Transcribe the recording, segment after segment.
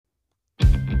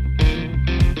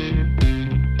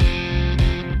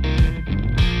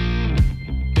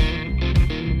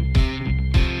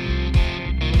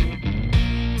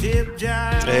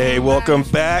Hey, welcome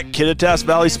back, Kittitas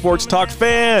Valley Sports Talk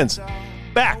fans.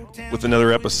 Back with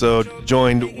another episode,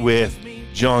 joined with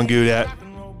John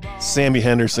Goudat, Sammy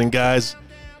Henderson. Guys,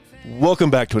 welcome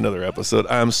back to another episode.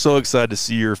 I'm so excited to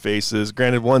see your faces.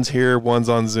 Granted, one's here, one's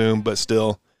on Zoom, but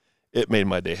still, it made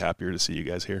my day happier to see you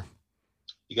guys here.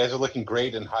 You guys are looking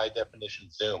great in high definition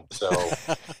Zoom. So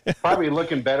probably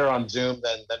looking better on Zoom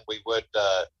than we would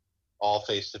all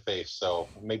face to face. So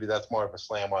maybe that's more of a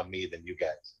slam on me than you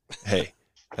guys. Hey,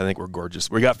 I think we're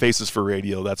gorgeous. We got faces for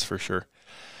radio, that's for sure.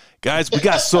 Guys, we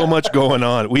got so much going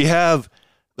on.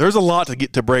 There's a lot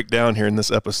to break down here in this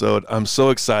episode. I'm so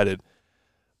excited,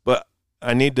 but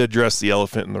I need to address the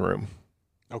elephant in the room.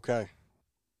 Okay.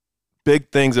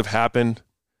 Big things have happened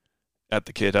at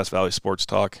the Kittitas Valley Sports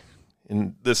Talk,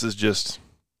 and this is just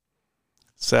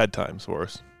sad times for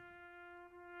us.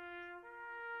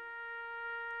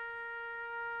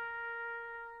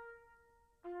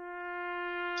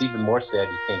 It's even more sad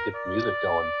you can't get the music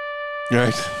going.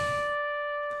 Right.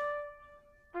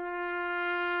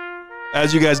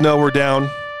 As you guys know, we're down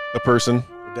a person.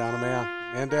 We're down a man.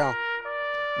 Man down.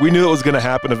 We knew it was going to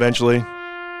happen eventually.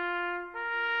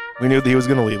 We knew that he was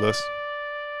going to leave us.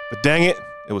 But dang it,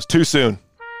 it was too soon.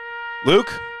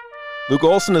 Luke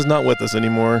Olson is not with us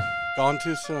anymore. Gone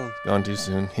too soon. Gone too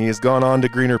soon. He has gone on to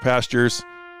greener pastures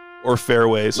or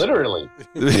fairways. Literally.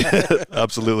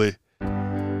 Absolutely.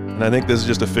 And I think this is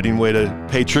just a fitting way to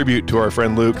pay tribute to our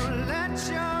friend Luke.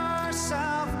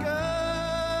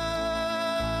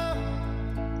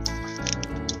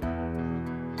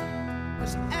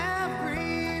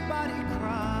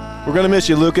 We're going to miss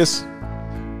you, Lucas.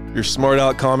 Your smart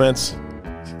aleck comments.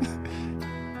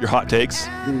 Your hot takes.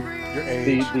 Your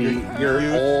age. Your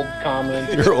old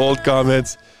comments. Your old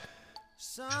comments.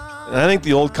 And I think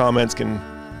the old comments can,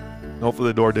 hopefully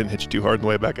the door didn't hit you too hard on the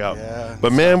way back out. Yeah.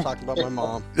 But man, talking about my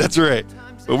mom. That's right.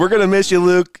 But we're going to miss you,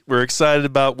 Luke. We're excited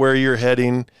about where you're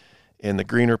heading and the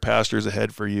greener pastures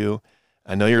ahead for you.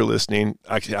 I know you're listening.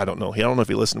 Actually, I don't know. I don't know if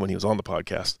he listened when he was on the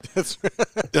podcast. That's right.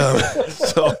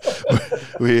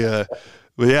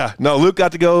 Yeah. No, Luke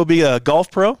got to go be a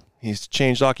golf pro. He's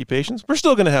changed occupations. We're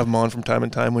still going to have him on from time to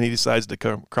time when he decides to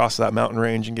come cross that mountain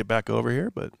range and get back over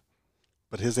here. But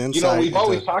his insight. We've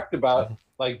always talked about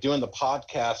like doing the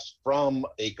podcast from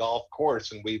a golf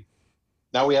course, and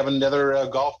now we have another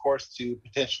golf course to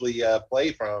potentially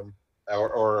play from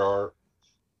or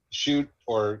shoot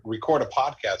or record a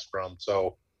podcast from.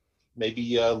 So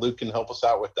maybe Luke can help us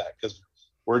out with that, because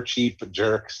we're cheap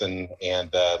jerks, and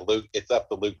Luke, it's up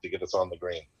to Luke to get us on the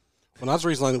green. When I was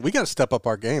recently, we got to step up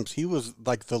our games. He was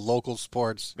like the local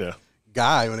sports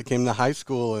guy when it came to high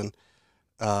school, and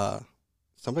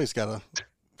somebody's got to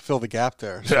fill the gap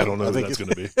there. So I don't know who that's going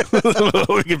to be.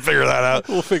 We can figure that out.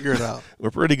 We'll figure it out.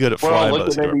 We're pretty good at we're all flying.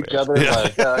 looking at each other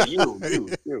like,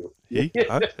 you.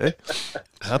 Hey,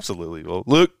 absolutely. Well,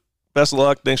 Luke, best of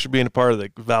luck. Thanks for being a part of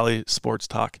the Valley Sports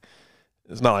Talk.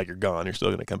 It's not like you're gone. You're still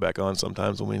going to come back on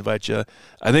sometimes when we invite you.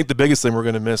 I think the biggest thing we're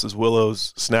going to miss is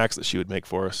Willow's snacks that she would make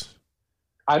for us.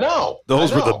 I know.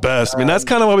 Those were the best. I mean, that's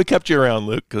kind of why we kept you around,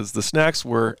 Luke, because the snacks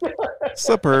were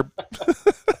superb.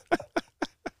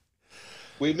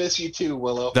 We miss you too,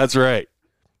 Willow. That's right.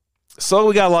 So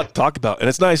we got a lot to talk about, and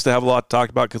it's nice to have a lot to talk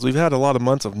about because we've had a lot of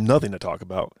months of nothing to talk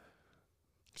about.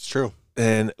 It's true.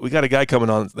 And we got a guy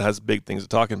coming on that has big things to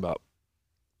talk about.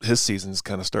 His season's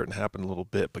kind of starting to happen a little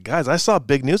bit. But, guys, I saw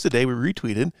big news today. We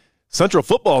retweeted. Central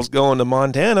Football's going to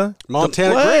Montana.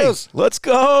 Montana Grizz. Let's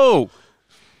go.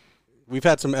 We've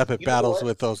had some epic battles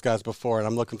with those guys before, and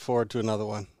I'm looking forward to another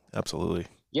one. Absolutely.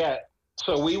 Yeah.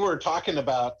 So we were talking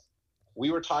about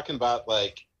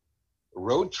like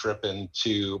road tripping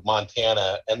to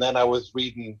Montana, and then I was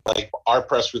reading like our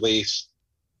press release,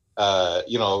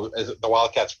 the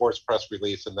Wildcat Sports press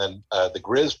release, and then the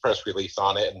Grizz press release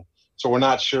on it. And so we're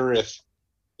not sure if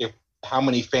how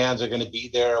many fans are going to be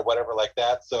there or whatever like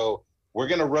that. So we're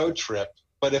going to road trip.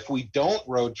 But if we don't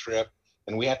road trip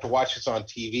and we have to watch this on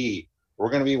TV, we're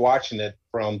going to be watching it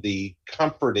from the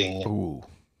comforting,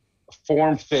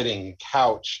 form-fitting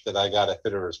couch that I got at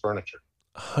Fitterer's Furniture.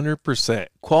 100%.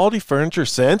 Quality furniture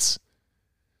since?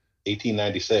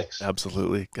 1896.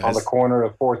 Absolutely. Guys. On the corner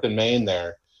of 4th and Main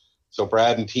there. So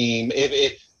Brad and team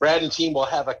will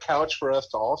have a couch for us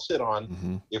to all sit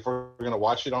on if we're going to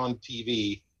watch it on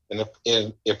TV. And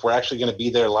if we're actually going to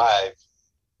be there live,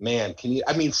 man,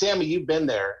 Sammy, you've been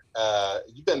there.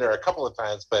 You've been there a couple of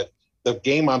times, but the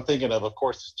game I'm thinking of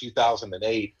course, is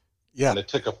 2008. Yeah. And it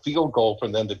took a field goal for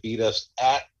them to beat us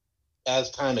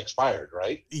as time expired,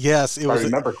 right? Yes. If I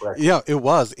remember correctly. Yeah, it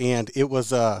was. And it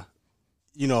was,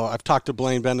 I've talked to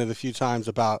Blaine Bennett a few times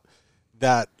about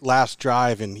that last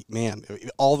drive, and man,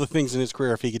 all the things in his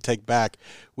career, if he could take back,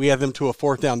 we had them to a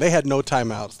 4th down. They had no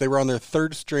timeouts. They were on their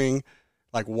 3rd string,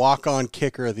 like walk-on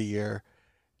kicker of the year.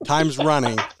 Time's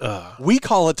running. We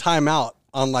call a timeout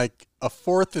on like a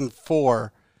 4th and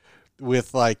 4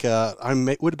 with like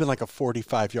it would have been like a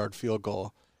 45-yard field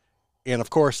goal. And of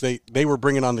course they were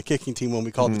bringing on the kicking team when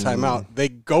we called the timeout. They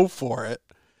go for it,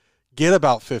 get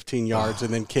about 15 yards,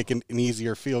 and then kick an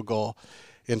easier field goal.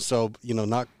 And so,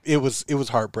 it was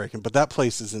heartbreaking, but that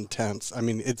place is intense. I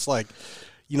mean, it's like,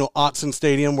 Autzen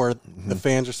Stadium where the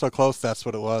fans are so close. That's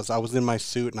what it was. I was in my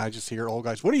suit and I just hear old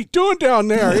guys, "What are you doing down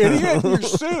there, idiot, in your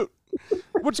suit?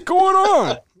 What's going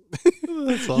on?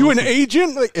 Awesome. You an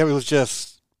agent?" Like, it was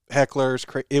just hecklers.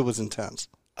 It was intense.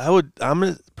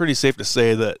 I'm pretty safe to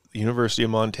say that the University of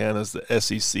Montana is the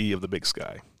SEC of the Big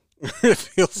Sky. It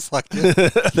feels like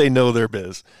it. They know their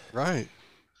biz. Right.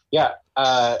 Yeah.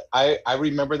 I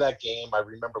remember that game. I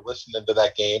remember listening to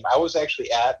that game. I was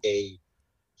actually at a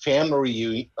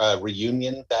family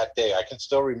reunion that day. I can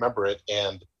still remember it.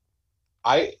 And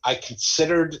I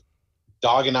considered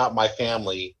dogging out my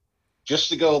family just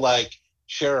to go like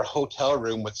share a hotel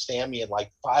room with Sammy and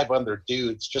like 5 other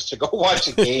dudes just to go watch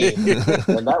a game.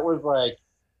 And that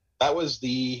was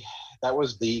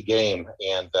the game.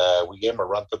 And we gave them a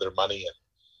run for their money. And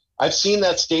I've seen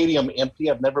that stadium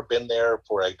empty. I've never been there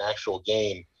for an actual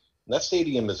game. And that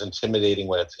stadium is intimidating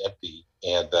when it's empty.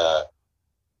 And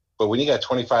but when you got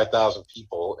 25,000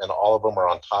 people and all of them are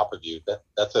on top of you,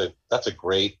 that's a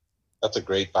great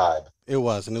vibe. It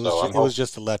was, and it was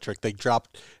just electric. They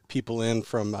dropped people in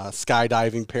from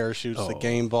skydiving parachutes to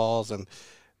game balls, and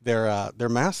their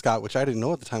mascot, which I didn't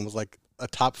know at the time, was like a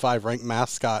top 5 ranked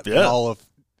mascot in all of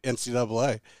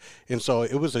NCAA. And so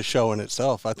it was a show in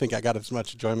itself. I think I got as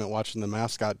much enjoyment watching the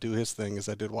mascot do his thing as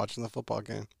I did watching the football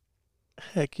game.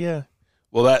 Heck yeah.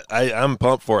 Well, I'm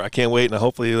pumped for it. I can't wait, and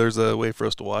hopefully there's a way for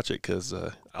us to watch it because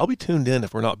I'll be tuned in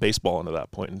if we're not baseballing at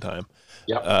that point in time.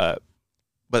 Yeah.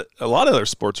 But a lot of other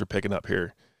sports are picking up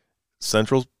here.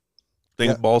 Central,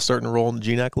 ball's starting to roll in the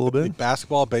GNAC a little bit.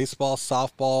 Basketball, baseball,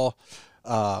 softball.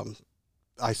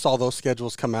 I saw those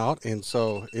schedules come out, and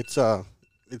so it's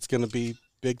going to be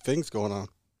big things going on.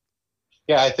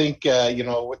 Yeah, I think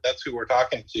that's who we're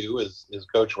talking to is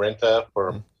Coach Rinta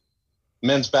for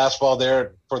men's basketball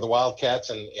there for the Wildcats,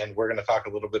 and we're going to talk a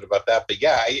little bit about that. But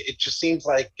yeah, it just seems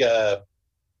like at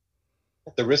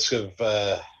the risk of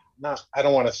I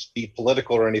don't want to be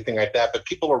political or anything like that, but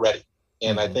people are ready,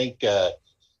 and I think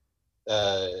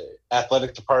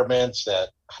athletic departments at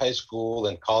high school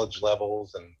and college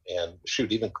levels, and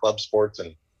shoot, even club sports,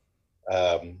 and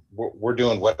we're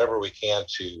doing whatever we can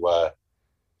to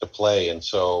play. And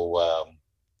so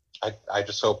I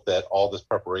just hope that all this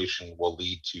preparation will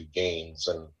lead to games,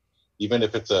 and even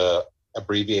if it's a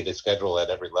abbreviated schedule at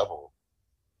every level,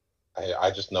 I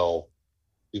just know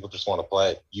people just want to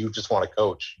play. You just want to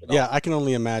coach. Yeah, I can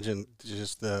only imagine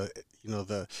just the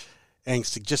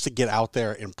angst just to get out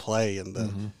there and play, and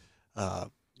the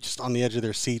just on the edge of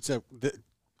their seats.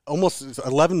 Almost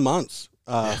 11 months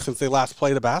since they last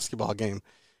played a basketball game.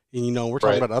 And, we're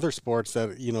talking about other sports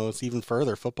that, it's even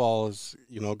further. Football is,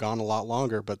 gone a lot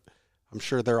longer, but I'm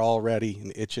sure they're all ready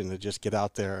and itching to just get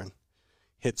out there and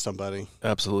hit somebody.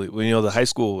 Absolutely. Well, the high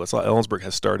school, that's why Ellensburg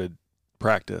has started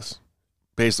practice.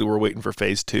 Basically, we're waiting for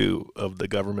phase 2 of the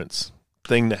government's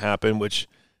thing to happen, which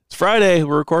it's Friday.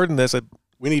 We're recording this.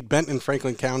 We need Benton and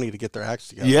Franklin County to get their acts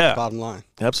together. Yeah. Bottom line.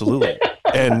 Absolutely.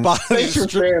 And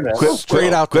straight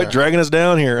out there. Quit dragging us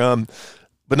down here.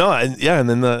 But no, and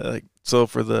then so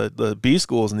for the B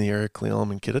schools in the area,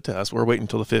 Cleveland and Kittitas, we're waiting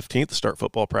until the 15th to start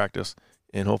football practice,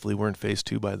 and hopefully we're in phase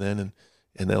 2 by then,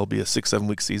 and that'll be a 6-7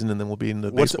 week season, and then we'll be in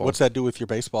the baseball. What's that do with your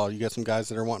baseball? You got some guys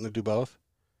that are wanting to do both?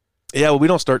 Yeah, well, we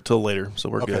don't start till later, so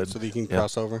we're good. So that you can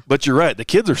cross over. But you're right. The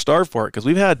kids are starved for it because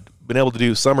we've been able to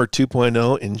do Summer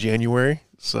 2.0 in January,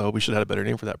 so we should have had a better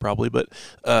name for that probably. But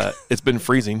it's been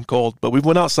freezing cold. But we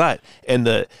went outside, and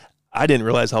I didn't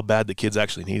realize how bad the kids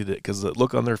actually needed it because the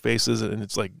look on their faces, and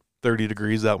it's like 30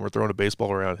 degrees out, and we're throwing a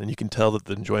baseball around, and you can tell that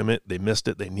the enjoyment, they missed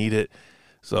it, they need it.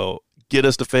 So get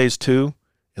us to phase 2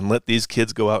 and let these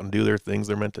kids go out and do their things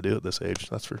they're meant to do at this age.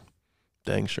 That's for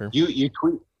dang sure. You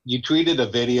tweeted a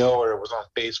video, or it was on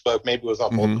Facebook, maybe it was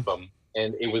on both of them,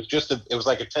 and it was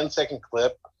like a 10-second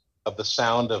clip of the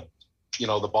sound of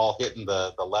the ball hitting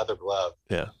the leather glove.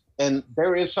 Yeah. And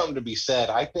there is something to be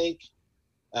said. I think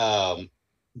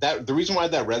that the reason why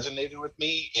that resonated with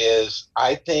me is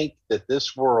I think that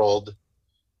this world,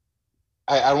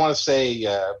 I want to say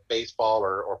baseball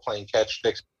or playing catch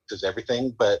fixes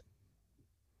everything, but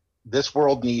this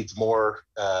world needs more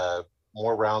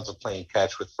rounds of playing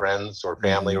catch with friends or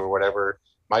family or whatever.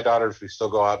 my daughters, we still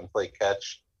go out and play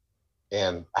catch.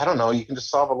 And I don't know, you can just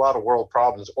solve a lot of world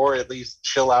problems, or at least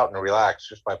chill out and relax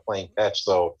just by playing catch.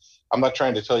 So I'm not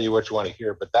trying to tell you what you want to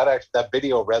hear, but that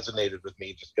video resonated with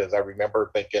me just because I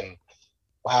remember thinking,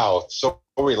 wow, it's so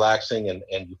relaxing, and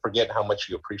you forget how much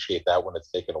you appreciate that when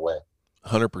it's taken away.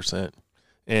 100%.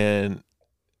 And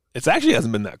it actually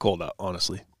hasn't been that cold out,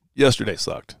 honestly. Yesterday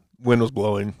sucked. Wind was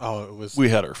blowing. Oh, it was. We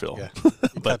had our fill. Yeah,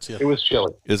 but it was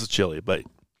chilly. It was chilly, but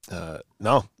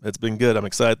no, it's been good. I'm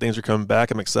excited things are coming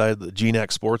back. I'm excited that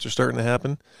GNAC sports are starting to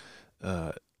happen.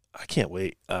 I can't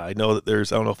wait. I know that I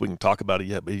don't know if we can talk about it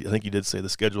yet, but I think you did say the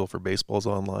schedule for baseball's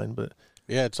online. But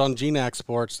yeah, it's on GNAC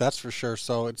sports, that's for sure.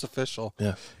 So it's official.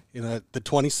 Yeah. The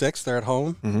 26th, they're at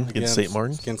home against St.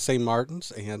 Martin's. Against St.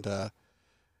 Martin's, and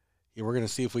we're going to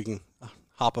see if we can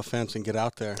hop a fence and get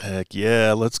out there. Heck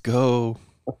yeah, let's go.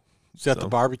 Set the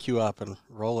barbecue up and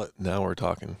roll it. Now we're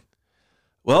talking.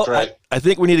 Well, right. I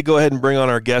think we need to go ahead and bring on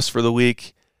our guest for the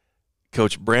week,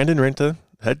 Coach Brandon Rinta,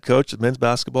 head coach of men's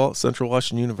basketball at Central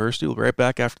Washington University. We'll be right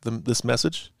back after this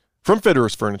message from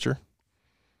Fitterer's Furniture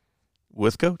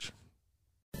with Coach.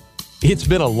 It's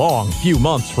been a long few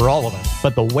months for all of us,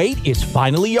 but the wait is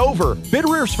finally over.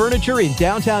 Fitterer's Furniture in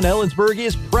downtown Ellensburg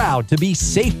is proud to be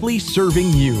safely serving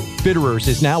you. Fitterer's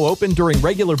is now open during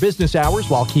regular business hours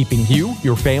while keeping you,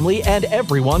 your family, and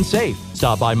everyone safe.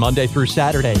 Stop by Monday through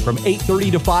Saturday from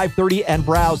 8:30 to 5:30 and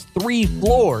browse 3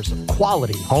 floors of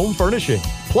quality home furnishing,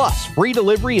 plus free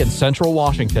delivery in Central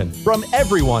Washington. From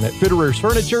everyone at Fitterer's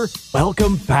Furniture,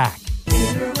 welcome back.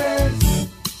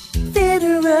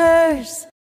 Fitterers.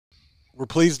 We're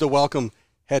pleased to welcome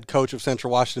head coach of Central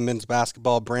Washington men's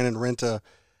basketball, Brandon Rinta.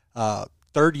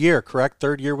 Third year, correct?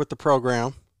 Third year with the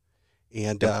program.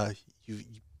 And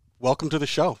welcome to the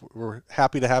show. We're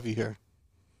happy to have you here.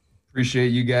 Appreciate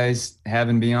you guys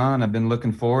having me on. I've been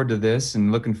looking forward to this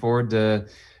and looking forward to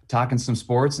talking some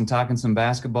sports and talking some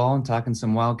basketball and talking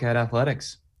some Wildcat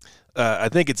athletics. I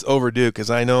think it's overdue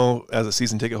because I know as a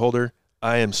season ticket holder,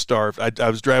 I am starved. I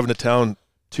was driving to town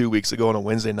 2 weeks ago on a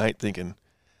Wednesday night thinking,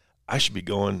 I should be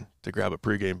going to grab a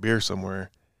pregame beer somewhere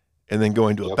and then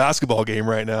going to a basketball game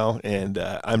right now. And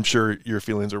I'm sure your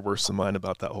feelings are worse than mine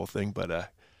about that whole thing.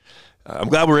 But I'm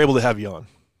glad we're able to have you on.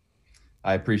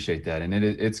 I appreciate that. And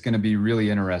it's going to be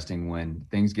really interesting when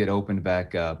things get opened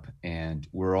back up and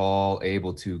we're all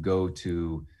able to go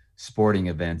to sporting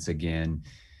events again.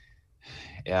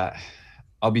 Yeah,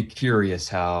 I'll be curious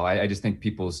how I just think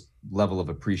people's level of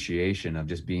appreciation of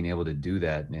just being able to do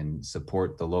that and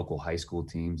support the local high school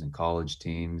teams and college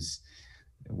teams.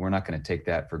 We're not going to take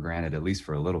that for granted, at least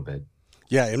for a little bit.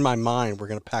 Yeah, in my mind, we're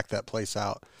going to pack that place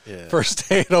out. First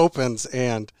day it opens,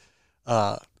 and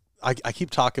I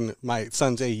keep talking. My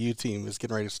son's AU team is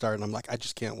getting ready to start, and I'm like, I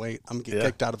just can't wait. I'm going to get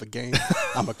kicked out of a game.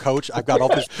 I'm a coach. I've got all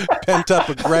this pent-up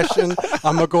aggression.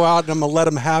 I'm going to go out, and I'm going to let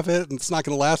them have it, and it's not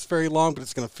going to last very long, but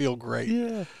it's going to feel great.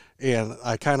 Yeah. And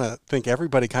I kind of think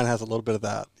everybody kind of has a little bit of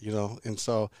that, and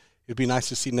so it'd be nice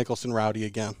to see Nicholson rowdy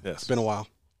again. Yes. It's been a while.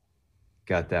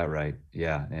 Got that right.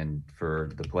 Yeah. And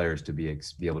for the players to be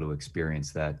able to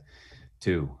experience that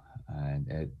too.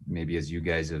 And maybe as you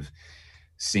guys have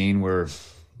seen, we're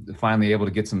finally able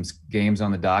to get some games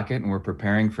on the docket and we're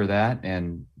preparing for that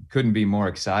and couldn't be more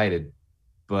excited,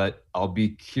 but I'll be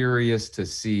curious to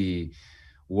see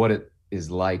what it is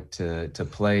like to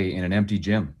play in an empty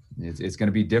gym. It's going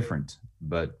to be different,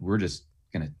 but we're just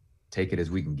going to take it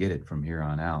as we can get it from here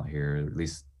on out here, at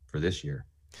least for this year.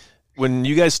 When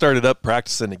you guys started up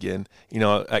practicing again,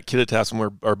 at Kittitas,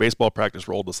 when our baseball practice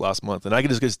rolled this last month, and I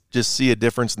could just see a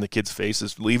difference in the kids'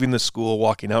 faces leaving the school,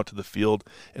 walking out to the field,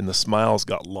 and the smiles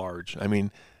got large. I mean,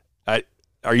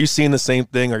 are you seeing the same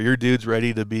thing? Are your dudes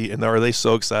ready to be, and are they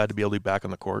so excited to be able to be back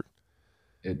on the court?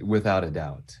 Without a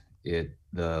doubt.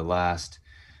 The last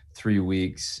 3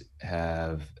 weeks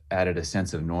have added a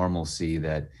sense of normalcy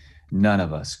that none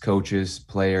of us, coaches,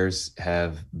 players,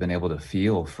 have been able to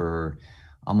feel for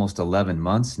almost 11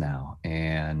 months now.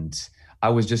 And I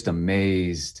was just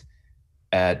amazed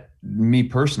at me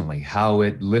personally, how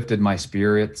it lifted my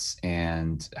spirits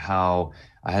and how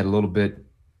I had a little bit,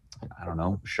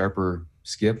 sharper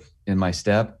skip in my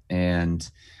step. And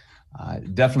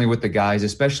definitely with the guys,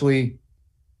 especially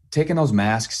taking those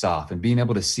masks off and being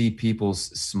able to see people's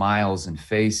smiles and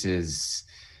faces.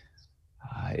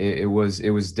 It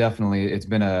was definitely, it's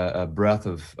been a breath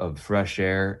of fresh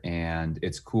air, and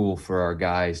it's cool for our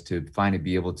guys to finally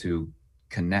be able to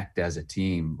connect as a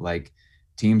team like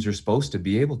teams are supposed to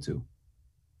be able to.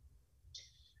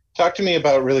 Talk to me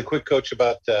about really quick, Coach,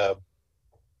 about,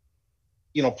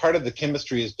 part of the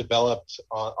chemistry is developed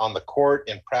on the court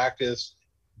in practice,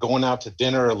 going out to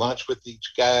dinner or lunch with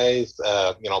each guys,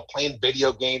 playing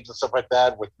video games and stuff like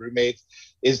that with roommates.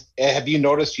 Have you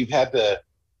noticed you've had to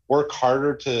work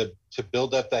harder to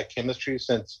build up that chemistry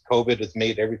since COVID has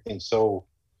made everything so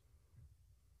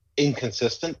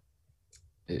inconsistent?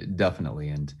 Definitely.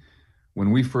 And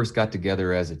when we first got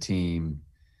together as a team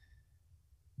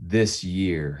this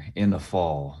year in the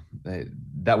fall,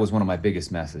 that was one of my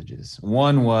biggest messages.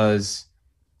 One was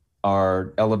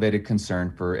our elevated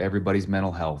concern for everybody's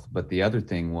mental health, but the other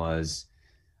thing was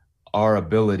our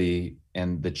ability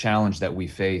and the challenge that we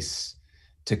face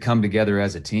to come together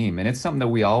as a team. And it's something that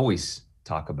we always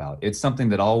talk about. It's something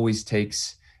that always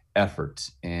takes effort.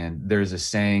 And there's a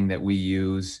saying that we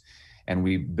use and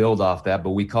we build off that,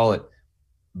 but we call it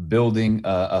building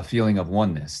a feeling of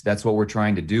oneness. That's what we're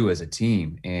trying to do as a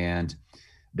team. And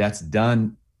that's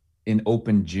done in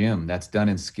open gym, that's done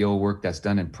in skill work, that's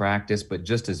done in practice, but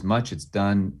just as much it's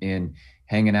done in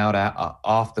hanging out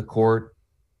off the court,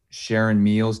 sharing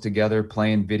meals together,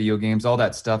 playing video games, all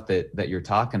that stuff that you're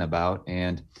talking about.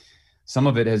 And some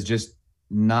of it has just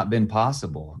not been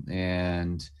possible.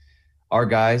 And our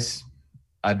guys,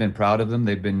 I've been proud of them.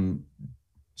 They've been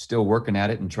still working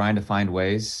at it and trying to find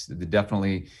ways.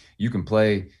 Definitely, you can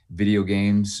play video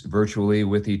games virtually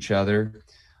with each other.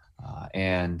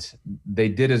 And they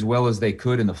did as well as they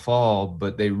could in the fall,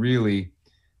 but it's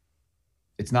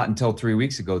not until 3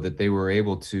 weeks ago that they were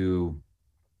able to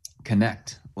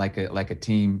connect like a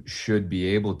team should be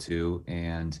able to.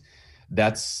 And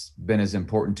that's been as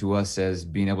important to us as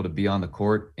being able to be on the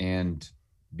court and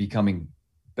becoming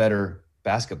better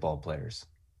basketball players.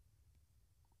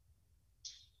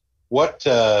 What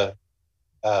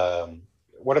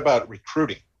about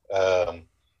recruiting?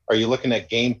 Are you looking at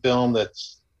game film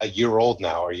that's a year old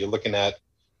now? Are you looking at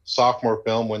sophomore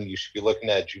film when you should be looking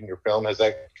at junior film? Has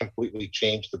that completely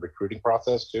changed the recruiting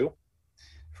process too?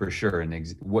 For sure.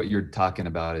 And what you're talking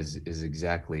about is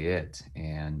exactly it.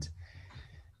 And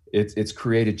it's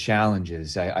created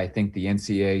challenges. I think the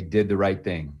NCAA did the right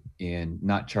thing in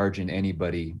not charging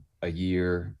anybody a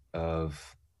year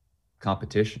of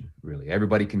competition, really.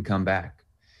 Everybody can come back.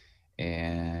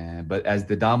 But as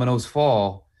the dominoes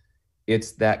fall,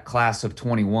 it's that class of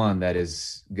 21 that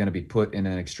is going to be put in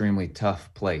an extremely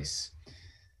tough place.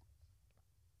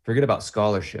 Forget about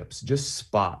scholarships, just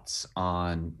spots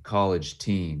on college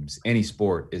teams. Any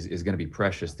sport is going to be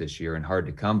precious this year and hard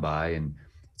to come by. And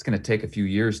it's going to take a few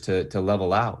years to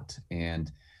level out.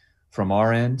 And from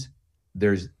our end,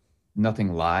 there's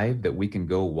nothing live that we can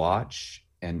go watch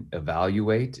and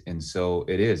evaluate. And so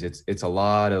it's a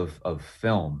lot of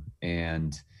film,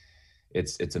 and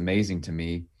it's amazing to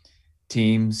me.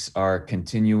 Teams are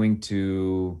continuing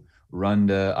to run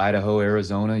to Idaho,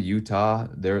 Arizona, Utah.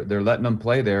 They're letting them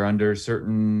play there under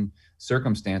certain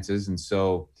circumstances. And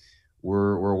so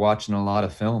we're watching a lot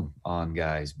of film on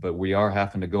guys, but we are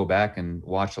having to go back and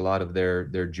watch a lot of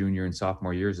their junior and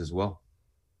sophomore years as well.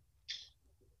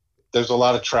 There's a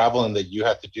lot of traveling that you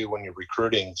have to do when you're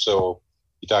recruiting. So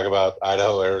you talk about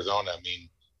Idaho, Arizona. I mean,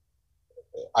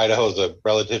 Idaho is a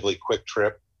relatively quick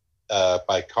trip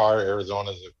by car.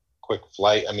 Arizona is a quick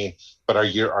flight. I mean, but are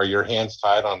your hands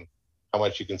tied on how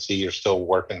much you can see? You're still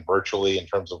working virtually in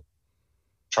terms of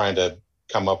trying to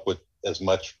come up with as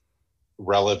much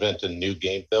relevant and new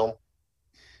game film?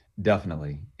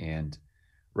 Definitely. And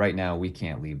right now we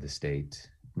can't leave the state,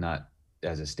 not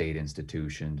as a state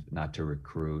institution, not to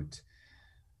recruit.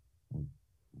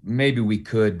 Maybe we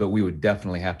could, but we would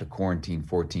definitely have to quarantine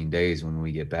 14 days when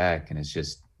we get back. And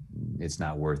it's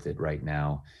not worth it right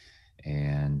now.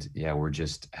 And yeah, we're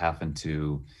just having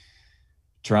to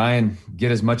try and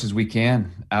get as much as we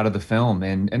can out of the film.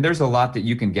 And there's a lot that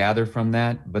you can gather from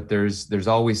that, but there's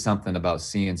always something about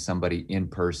seeing somebody in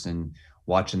person,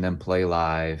 watching them play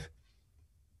live.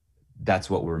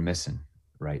 That's what we're missing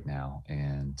right now.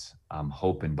 And I'm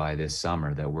hoping by this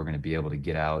summer that we're going to be able to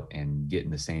get out and get in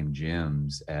the same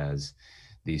gyms as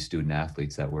these student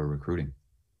athletes that we're recruiting.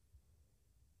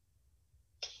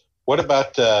 What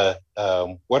about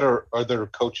what are other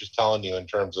coaches telling you in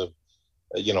terms of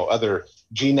other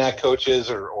GNAC coaches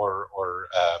or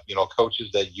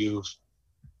coaches that you've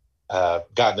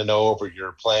gotten to know over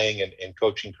your playing and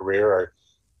coaching career?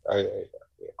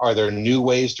 Are there new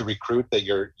ways to recruit that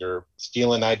you're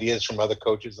stealing ideas from other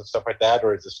coaches and stuff like that,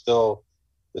 or is it still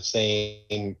the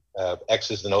same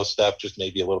X's and O's stuff, just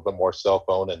maybe a little bit more cell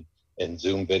phone and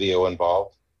Zoom video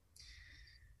involved?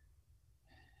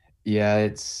 Yeah,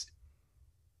 it's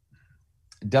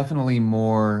definitely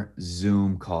more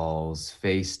Zoom calls,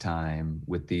 FaceTime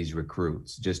with these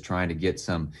recruits, just trying to get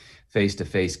some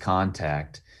face-to-face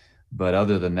contact. But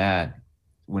other than that,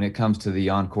 when it comes to the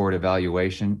on-court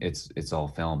evaluation, it's all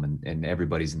film, and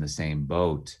everybody's in the same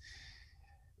boat.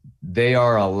 They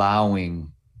are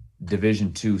allowing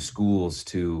Division II schools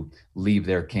to leave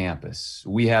their campus.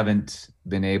 We haven't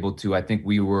been able to. I think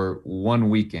one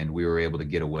weekend we were able to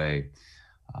get away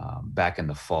back in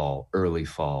the fall, early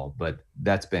fall, but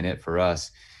that's been it for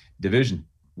us. Division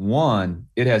I,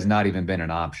 it has not even been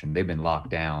an option. They've been locked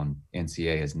down.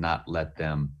 NCAA has not let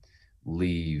them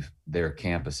leave their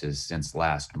campuses since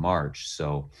last March.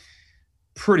 So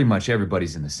pretty much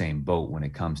everybody's in the same boat when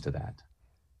it comes to that.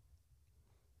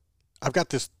 I've got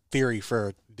this theory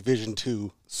for Division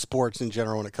II sports in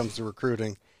general when it comes to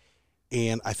recruiting,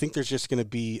 and I think there's just going to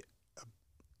be,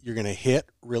 you're going to hit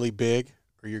really big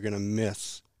or you're going to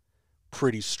miss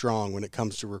pretty strong when it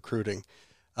comes to recruiting.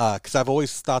 Because I've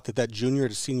always thought that junior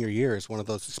to senior year is one of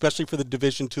those, especially for the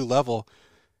Division II level.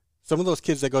 Some of those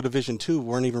kids that go Division II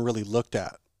weren't even really looked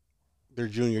at their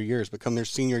junior years, but come their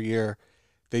senior year,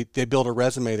 they build a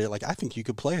resume. They're like, I think you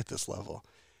could play at this level.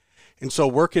 And so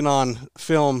working on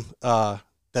film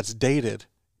that's dated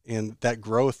and that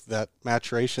growth, that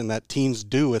maturation that teens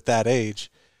do at that age,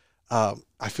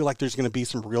 I feel like there's going to be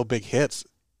some real big hits,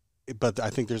 but I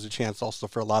think there's a chance also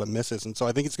for a lot of misses. And so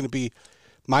I think it's going to be,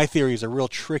 my theory is a real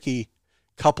tricky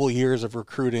couple years of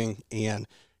recruiting, and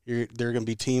there are going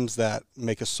to be teams that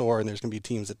make a soar and there's going to be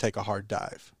teams that take a hard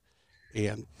dive.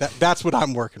 And that's what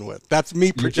I'm working with. That's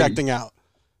me projecting out.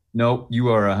 No, you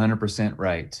are 100%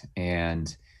 right.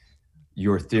 And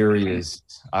your theory is,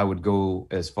 I would go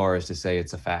as far as to say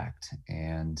it's a fact.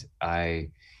 And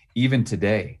even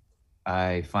today,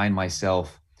 I find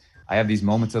myself, I have these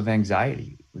moments of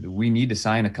anxiety. We need to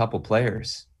sign a couple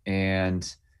players,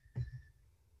 and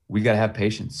we got to have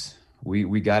patience.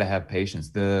 We got to have patience.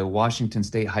 The Washington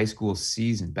State high school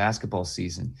season, basketball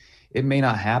season, it may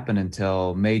not happen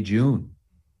until May, June.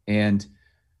 And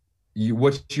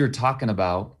what you're talking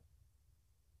about,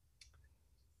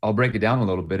 I'll break it down a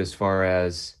little bit as far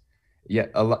as,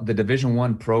 the Division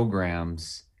I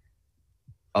programs,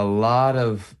 a lot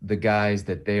of the guys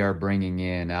that they are bringing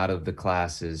in out of the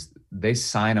classes, they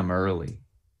sign them early.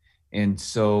 And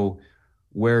so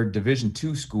where Division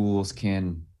II schools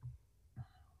can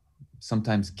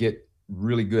sometimes get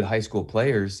really good high school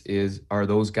players are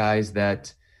those guys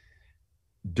that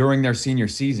during their senior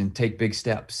season take big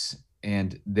steps,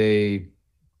 and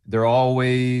they're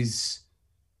always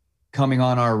coming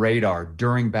on our radar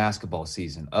during basketball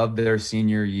season of their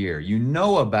senior year. You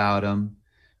know about them,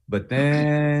 but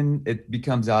then it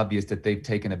becomes obvious that they've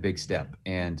taken a big step,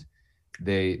 and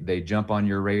they jump on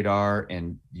your radar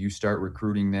and you start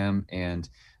recruiting them. And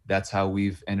that's how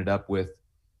we've ended up with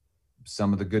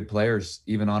some of the good players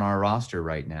even on our roster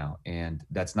right now. And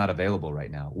that's not available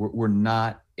right now. We're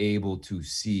not able to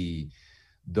see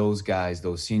those guys,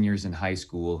 those seniors in high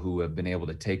school who have been able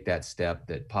to take that step,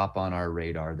 that pop on our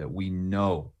radar, that we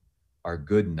know are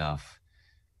good enough.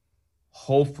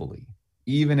 Hopefully,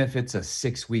 even if it's a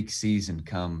 6-week season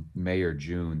come May or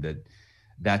June,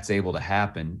 that's able to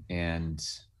happen, and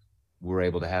we're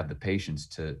able to have the patience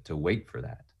to wait for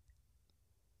that.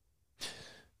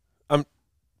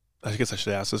 I guess I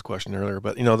should ask this question earlier,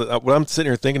 but what I'm sitting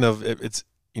here thinking of, it's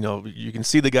you can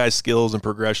see the guy's skills and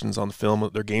progressions on the film,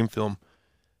 their game film,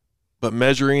 but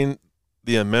measuring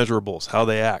the unmeasurables, how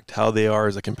they act, how they are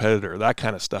as a competitor, that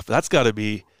kind of stuff, that's got to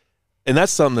be, and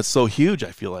that's something that's so huge,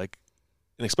 I feel like,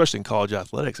 and especially in college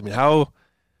athletics. I mean, how,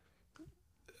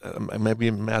 maybe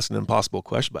I'm asking an impossible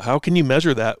question, but how can you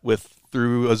measure that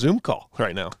through a Zoom call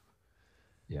right now?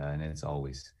 Yeah, and that's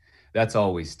always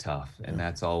tough, and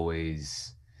that's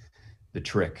always the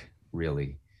trick,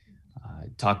 really.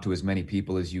 Talk to as many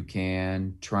people as you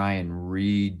can, try and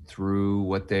read through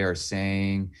what they are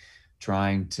saying,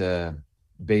 trying to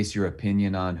base your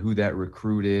opinion on who that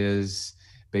recruit is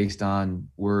based on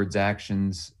words,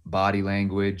 actions, body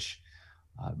language.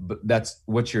 But that's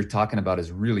what you're talking about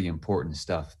is really important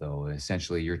stuff, though.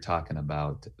 Essentially, you're talking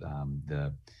about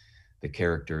the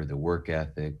character, the work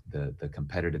ethic, the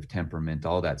competitive temperament,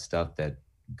 all that stuff that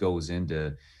goes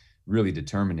into really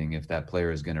determining if that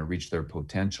player is going to reach their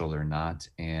potential or not.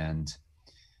 And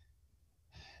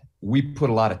we put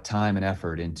a lot of time and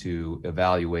effort into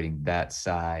evaluating that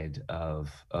side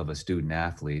of a student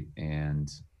athlete.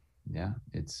 And yeah,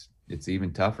 it's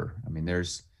even tougher. I mean,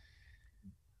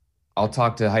 I'll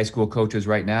talk to high school coaches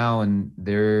right now, and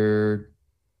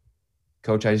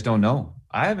coach, I just don't know.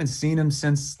 I haven't seen him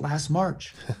since last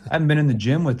March. I haven't been in the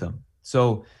gym with him.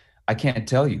 So I can't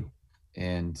tell you.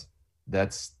 And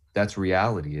that's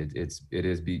reality. It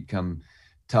has become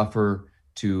tougher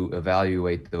to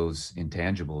evaluate those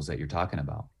intangibles that you're talking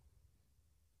about.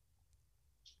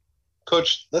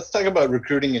 Coach, let's talk about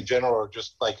recruiting in general, or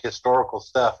just like historical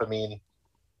stuff. I mean,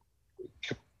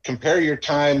 compare your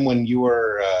time when you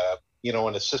were,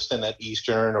 an assistant at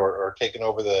Eastern, or taking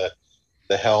over the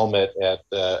helm at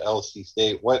LC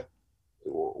State.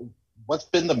 What's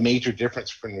been the major difference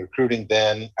from recruiting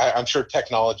then? I'm sure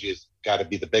technology has got to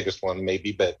be the biggest one,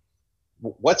 maybe, but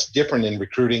what's different in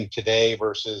recruiting today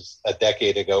versus a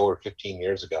decade ago or 15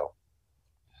 years ago?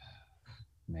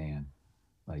 Man,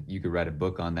 like you could write a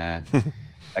book on that.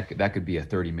 That could be a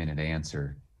 30-minute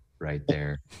answer right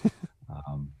there.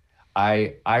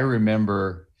 I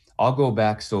remember, I'll go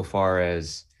back so far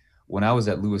as when I was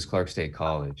at Lewis Clark State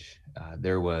College.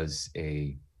 There was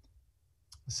a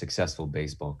successful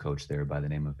baseball coach there by the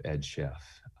name of Ed Sheff.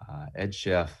 Ed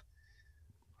Sheff,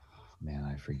 man,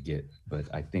 I forget, but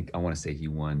I want to say he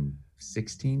won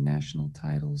 16 national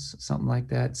titles, something like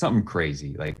that, something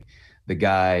crazy. Like the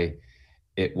guy,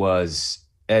 it was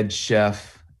Ed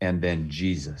Sheff and then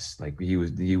Jesus. Like he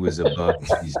was above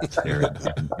Jesus there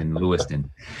in Lewiston.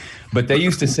 But they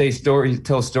used to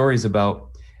tell stories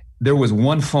about there was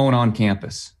one phone on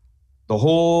campus. The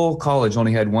whole college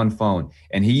only had one phone,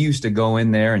 and he used to go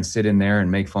in there and sit in there and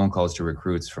make phone calls to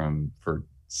recruits for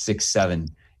 6-7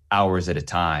 hours at a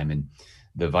time. And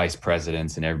the vice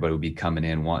presidents and everybody would be coming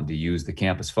in wanting to use the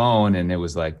campus phone, and it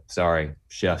was like, sorry,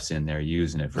 Chef's in there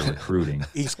using it for recruiting.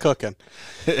 He's cooking.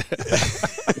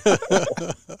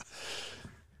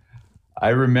 I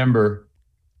remember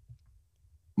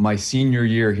my senior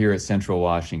year here at Central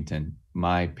Washington,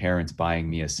 my parents buying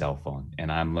me a cell phone, and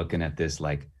I'm looking at this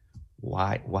like,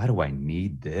 why do I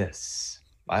need this?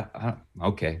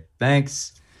 Okay,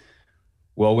 thanks.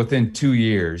 Well, within 2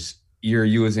 years, you're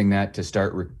using that to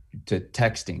start to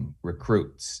texting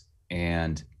recruits.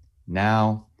 And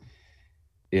now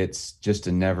it's just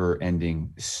a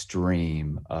never-ending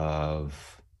stream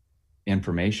of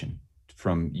information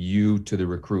from you to the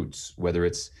recruits, whether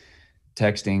it's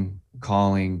texting,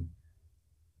 calling,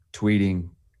 tweeting,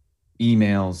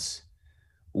 emails,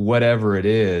 whatever it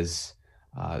is.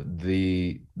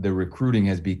 The recruiting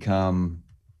has become,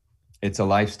 it's a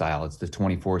lifestyle. It's the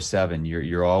 24/7.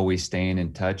 You're always staying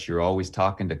in touch. You're always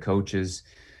talking to coaches,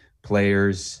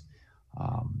 players.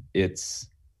 It's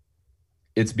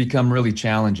become really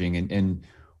challenging. And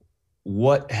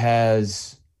what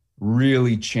has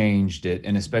really changed it,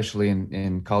 and especially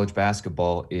in college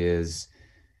basketball, is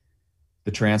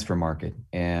the transfer market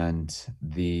and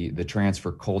the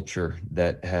transfer culture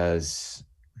that has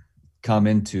come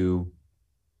into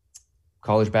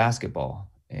college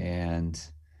basketball. And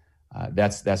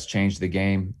that's changed the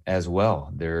game as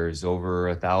well. There's over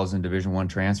 1,000 Division I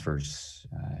transfers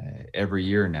every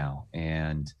year now,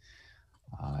 and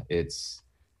it's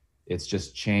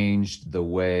just changed the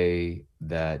way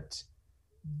that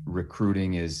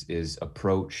recruiting is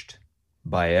approached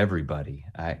by everybody.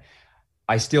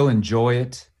 I still enjoy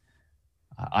it.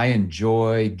 I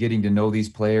enjoy getting to know these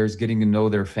players, getting to know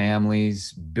their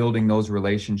families, building those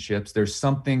relationships. There's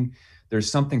something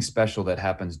special that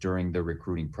happens during the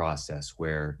recruiting process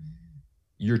where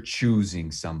you're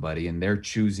choosing somebody and they're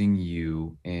choosing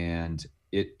you, and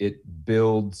it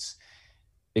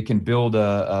can build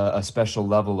a special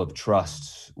level of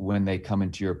trust when they come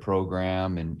into your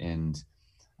program and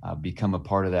become a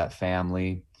part of that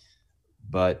family.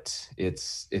 But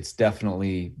it's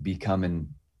definitely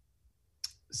becoming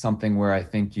something where I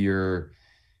think you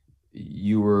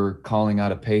were calling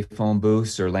out of payphone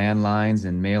booths or landlines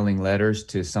and mailing letters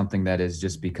to something that has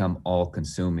just become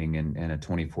all-consuming and a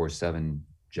 24/7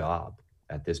 job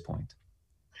at this point.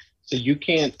 So you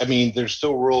can't. I mean, there's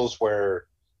still rules where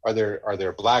are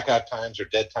there blackout times or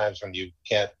dead times when you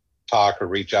can't talk or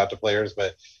reach out to players?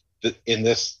 But in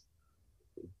this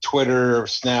Twitter,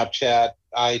 Snapchat,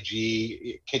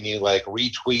 IG, can you like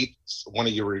retweet one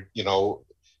of your, if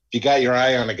you got your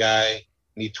eye on a guy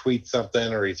and he tweets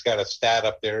something or he's got a stat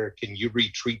up there, can you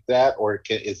retweet that, or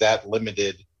is that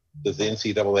limited? Does the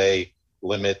NCAA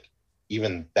limit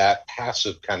even that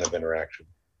passive kind of interaction?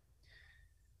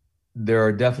 There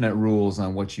are definite rules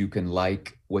on what you can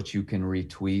like, what you can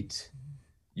retweet.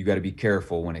 You got to be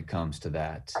careful when it comes to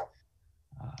that.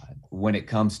 When it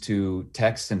comes to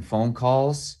texts and phone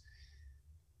calls,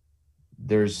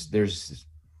 there's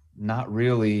not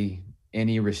really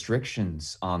any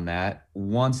restrictions on that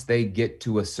once they get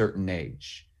to a certain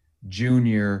age.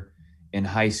 Junior in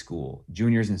high school,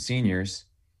 juniors and seniors,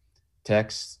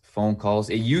 texts, phone calls.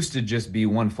 It used to just be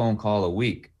one phone call a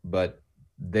week, but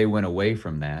they went away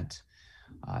from that.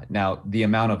 Now, the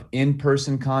amount of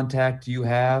in-person contact you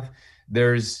have,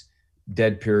 there's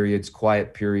dead periods,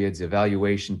 quiet periods,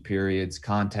 evaluation periods,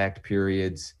 contact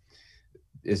periods.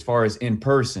 As far as in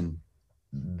person,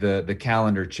 the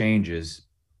calendar changes,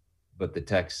 but the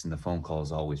texts and the phone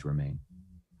calls always remain.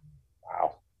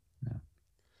 Wow.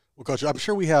 Well, Coach, I'm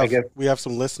sure I guess we have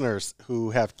some listeners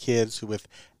who have kids who with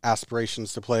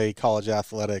aspirations to play college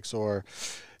athletics or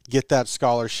get that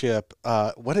scholarship.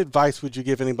 What advice would you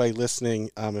give anybody listening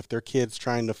if their kid's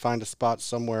trying to find a spot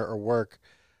somewhere or work?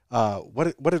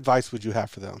 What advice would you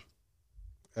have for them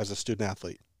as a student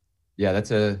athlete? Yeah,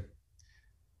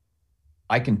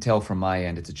 I can tell from my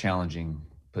end, it's a challenging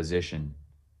position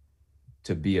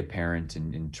to be a parent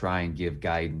and try and give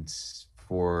guidance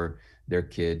for their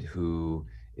kid who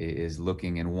is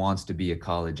looking and wants to be a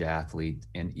college athlete,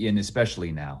 and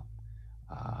especially now.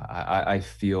 I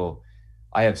feel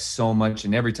I have so much,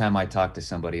 and every time I talk to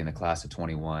somebody in the class of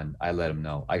 21, I let them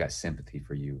know I got sympathy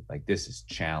for you. Like, this is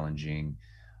challenging.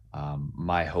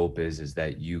 My hope is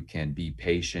that you can be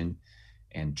patient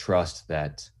and trust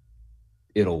that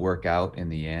it'll work out in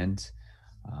the end.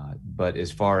 But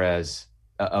as far as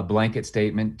a blanket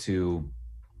statement to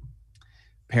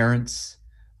parents,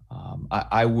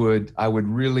 I would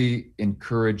really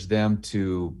encourage them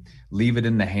to leave it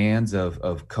in the hands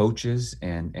of coaches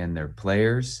and their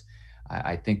players.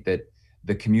 I think that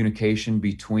the communication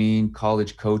between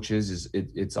college coaches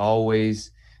it's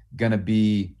always going to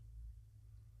be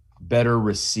better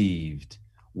received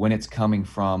when it's coming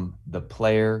from the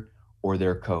player or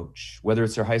their coach, whether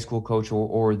it's their high school coach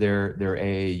or their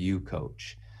AAU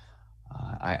coach.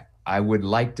 I would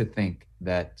like to think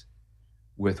that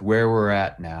with where we're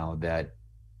at now, that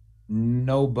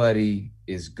nobody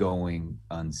is going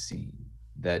unseen,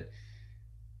 that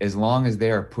as long as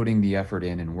they are putting the effort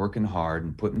in and working hard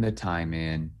and putting the time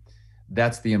in,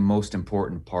 that's the most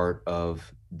important part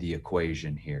of the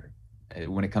equation here.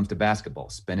 When it comes to basketball,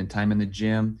 spending time in the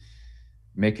gym,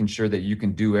 making sure that you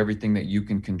can do everything that you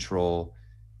can control,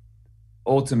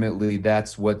 ultimately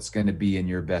that's what's going to be in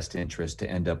your best interest to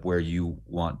end up where you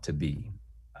want to be.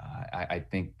 I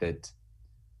think that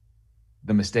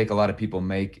the mistake a lot of people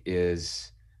make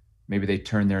is maybe they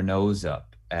turn their nose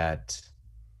up at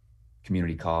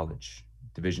community college,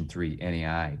 Division III,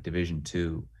 NAI, Division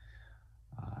II.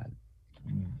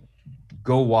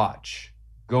 Go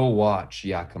watch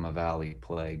Yakima Valley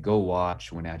play. Go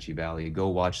watch Wenatchee Valley. Go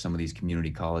watch some of these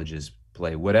community colleges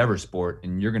play whatever sport,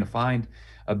 and you're going to find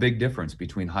a big difference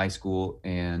between high school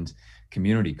and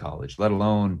community college, let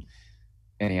alone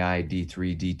NAI,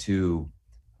 D3, D2.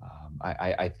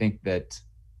 I think that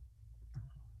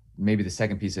maybe the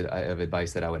second piece of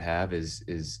advice that I would have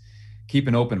is keep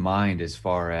an open mind as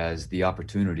far as the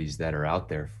opportunities that are out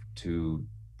there to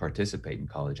participate in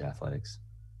college athletics.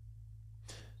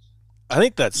 I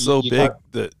think that's so big,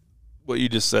 that what you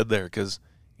just said there, because,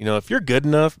 if you're good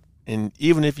enough, and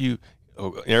even if I'm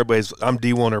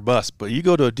D1 or bust, but you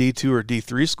go to a D2 or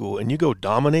D3 school and you go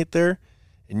dominate there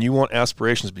and you want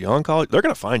aspirations beyond college, they're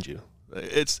going to find you.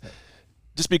 It's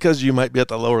just because you might be at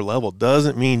the lower level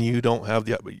doesn't mean you don't have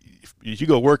if you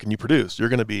go work and you produce, you're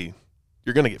going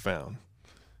to get found.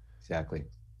 Exactly.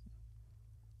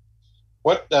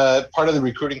 What part of the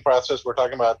recruiting process, we're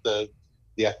talking about the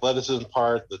athleticism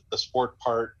part, the sport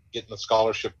part, getting the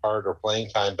scholarship part or playing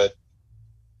time, but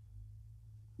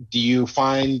do you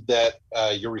find that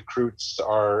your recruits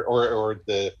are,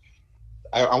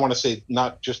 I want to say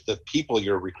not just the people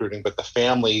you're recruiting, but the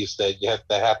families that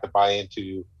have to buy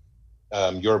into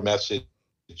your message?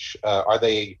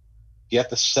 Do you have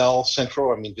to sell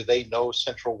Central? I mean, do they know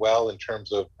Central well in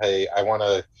terms of, hey, I want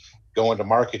to go into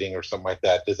marketing or something like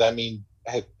that? Does that mean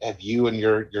have you and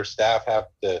your staff have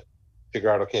to figure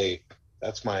out, okay,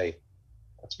 that's my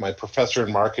professor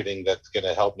in marketing that's going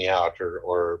to help me out,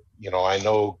 or I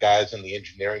know guys in the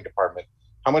engineering department.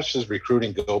 How much does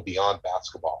recruiting go beyond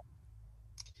basketball?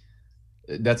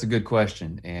 That's a good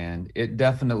question, and it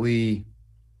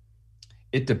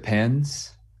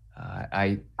depends.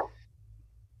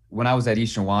 When I was at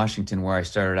Eastern Washington, where I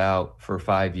started out for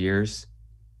 5 years,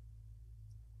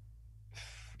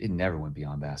 it never went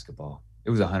beyond basketball. It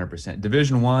was 100%.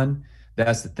 Division I,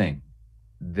 that's the thing.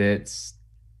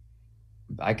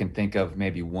 I can think of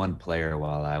maybe one player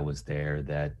while I was there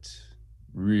that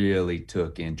really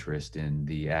took interest in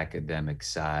the academic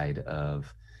side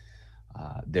of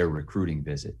their recruiting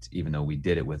visit, even though we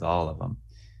did it with all of them.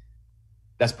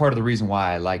 That's part of the reason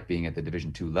why I like being at the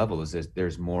Division II level, is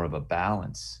there's more of a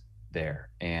balance there.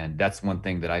 And that's one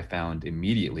thing that I found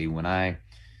immediately when I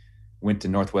went to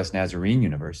Northwest Nazarene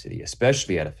University,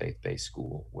 especially at a faith-based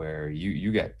school, where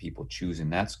you got people choosing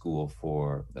that school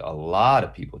for a lot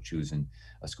of people choosing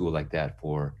a school like that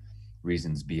for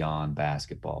reasons beyond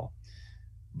basketball.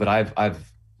 But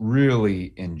I've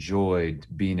really enjoyed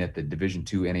being at the Division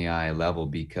II NAI level,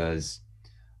 because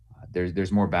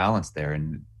there's more balance there,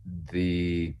 and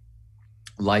the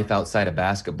life outside of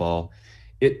basketball,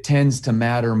 it tends to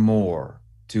matter more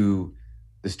to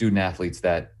the student athletes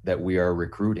that we are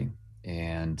recruiting.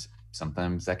 And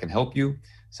sometimes that can help you,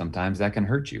 sometimes that can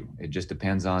hurt you. It just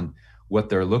depends on what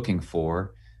they're looking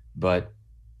for. But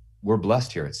we're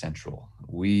blessed here at Central.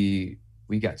 We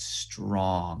got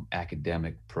strong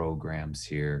academic programs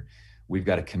here. We've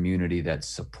got a community that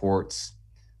supports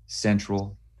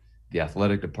Central, the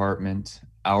athletic department,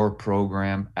 our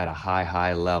program at a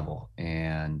high level.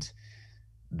 And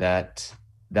that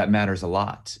matters a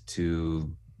lot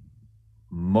to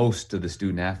most of the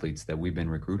student athletes that we've been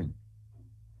recruiting.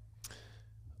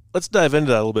 Let's dive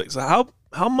into that a little bit. So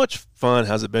how much fun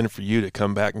has it been for you to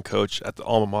come back and coach at the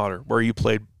alma mater where you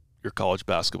played your college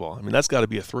basketball? I mean, that's got to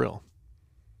be a thrill.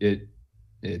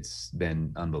 It's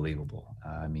been unbelievable.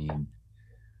 I mean,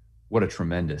 what a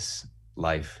tremendous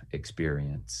life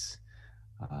experience.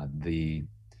 The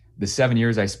 7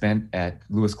 years I spent at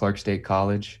Lewis Clark State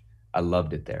College, I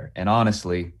loved it there. And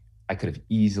honestly, I could have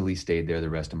easily stayed there the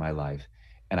rest of my life,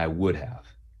 and I would have.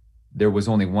 There was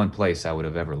only one place I would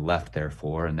have ever left there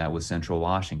for, and that was Central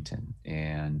Washington.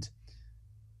 And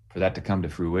for that to come to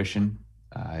fruition,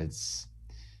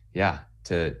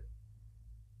 to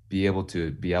be able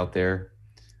to be out there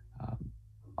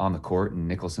on the court in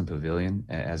Nicholson Pavilion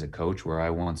as a coach where I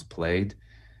once played.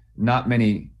 Not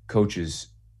many coaches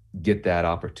get that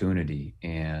opportunity,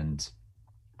 and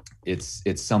it's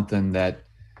something that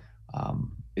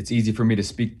it's easy for me to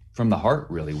speak from the heart,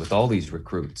 really, with all these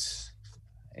recruits.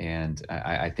 And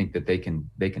I think that they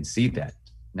can see that.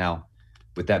 Now,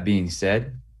 with that being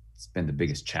said, it's been the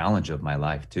biggest challenge of my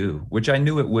life too, which I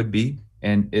knew it would be.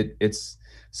 And it's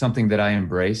something that I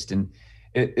embraced. And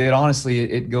it honestly,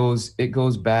 it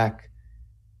goes back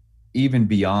even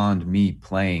beyond me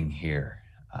playing here.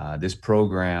 This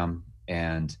program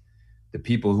and the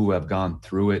people who have gone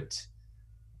through it,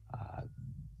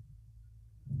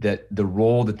 that the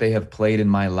role that they have played in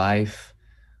my life,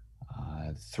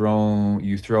 throw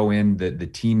in the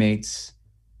teammates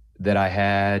that I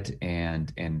had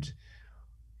and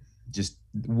just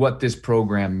what this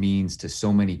program means to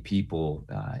so many people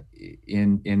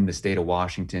in the state of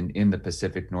Washington, in the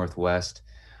Pacific Northwest.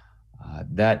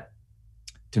 That,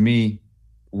 to me,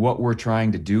 what we're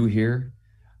trying to do here,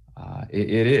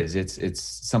 it's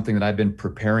something that I've been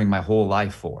preparing my whole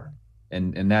life for,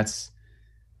 and that's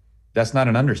not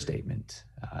an understatement.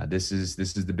 This is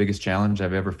the biggest challenge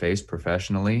I've ever faced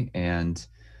professionally, and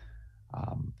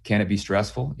can it be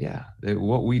stressful? Yeah.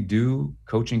 What we do,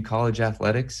 coaching college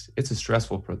athletics, it's a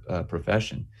stressful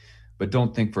profession, but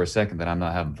don't think for a second that I'm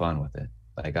not having fun with it.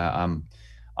 Like I'm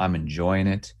enjoying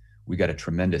it. We got a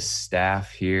tremendous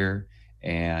staff here,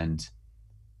 and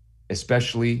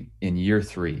especially in year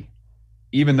 3,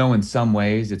 even though in some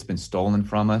ways it's been stolen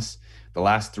from us, the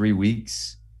last 3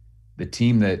 weeks, the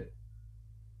team that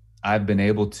I've been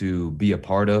able to be a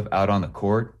part of out on the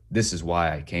court, this is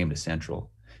why I came to Central,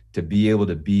 to be able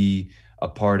to be a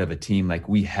part of a team like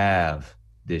we have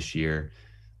this year.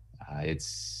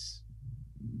 It's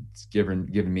given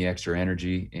me extra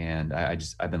energy, and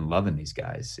I've been loving these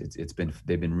guys.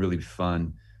 They've been really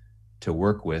fun to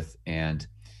work with, and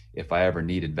if I ever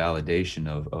needed validation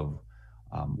of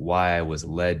why I was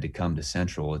led to come to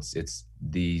Central, it's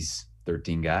these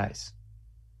 13 guys.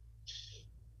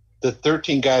 The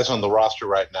 13 guys on the roster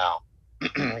right now,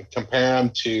 compare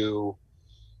them to,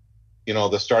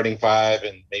 the starting 5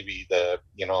 and maybe the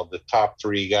top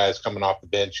 3 guys coming off the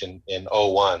bench in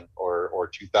 01 or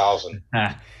 2000.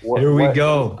 Here we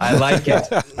go. I like it.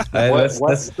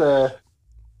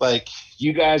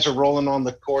 You guys are rolling on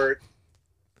the court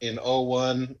in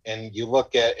 01 and you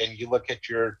look at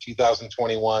your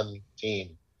 2021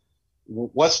 team.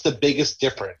 What's the biggest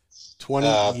difference?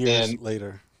 20 years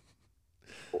later.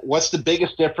 What's the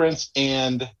biggest difference,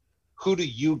 and who do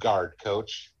you guard,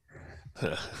 Coach?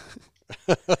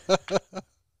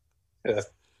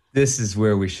 This is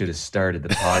where we should have started the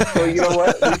podcast. So you know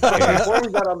what? Before we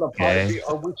got on the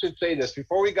podcast, we should say this.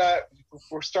 Before we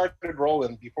started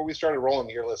rolling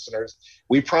here, listeners,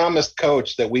 we promised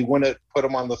Coach that we wouldn't put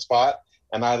him on the spot,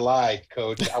 and I lied,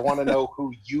 Coach. I want to know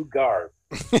who you guard.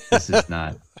 This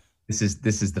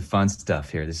is the fun stuff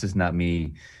here. This is not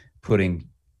me putting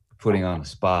on the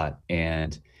spot.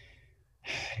 And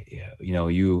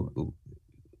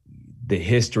the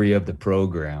history of the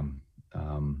program,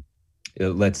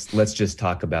 let's just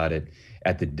talk about it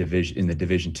at the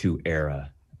Division II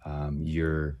era.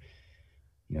 You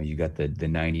got the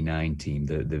 99 team,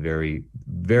 the very,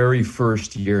 very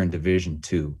first year in Division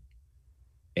II,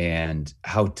 and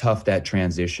how tough that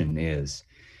transition is.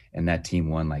 and that team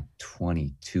won like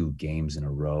 22 games in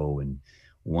a row and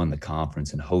won the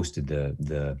conference and hosted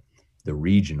the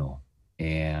regional.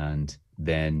 And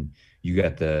then you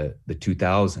got the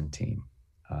 2000 team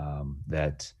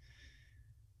that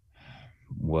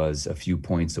was a few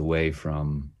points away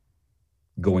from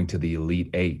going to the Elite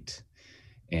Eight.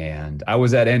 And I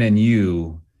was at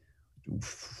NNU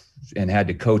and had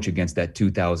to coach against that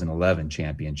 2011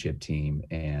 championship team,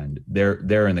 and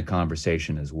they're in the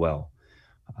conversation as well.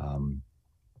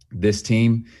 This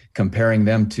team, comparing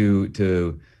them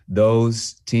to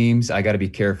those teams, I got to be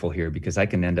careful here because I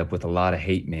can end up with a lot of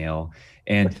hate mail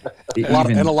and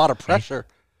a lot of pressure.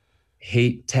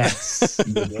 Hate texts,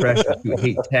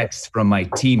 hate texts from my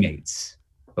teammates.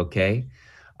 Okay,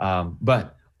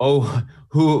 but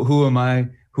who am I?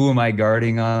 Who am I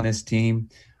guarding on this team?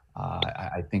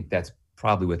 I think that's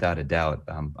probably without a doubt.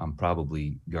 I'm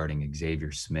probably guarding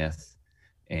Xavier Smith,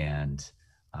 and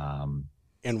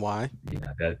why?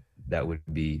 Yeah, that would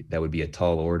be a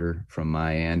tall order from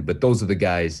my end. But those are the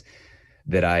guys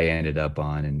that I ended up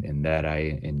on and that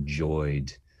I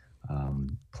enjoyed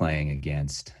playing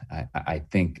against. I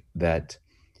think that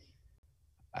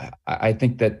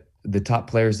the top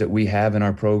players that we have in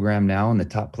our program now and the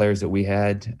top players that we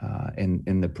had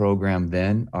in the program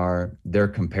then they're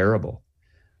comparable.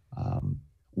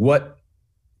 What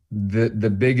the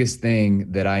biggest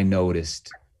thing that I noticed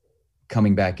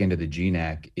coming back into the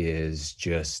GNAC is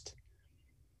just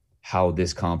how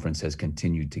this conference has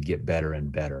continued to get better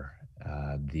and better.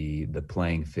 The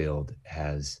playing field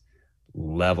has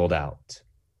leveled out.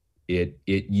 It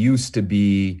used to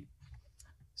be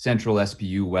Central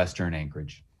SPU, Western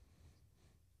Anchorage.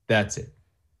 That's it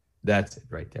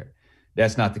right there.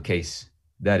 That's not the case.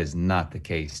 That is not the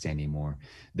case anymore.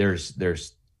 There's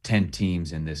 10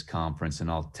 teams in this conference, and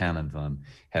all 10 of them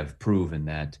have proven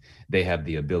that they have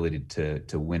the ability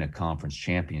to win a conference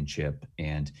championship.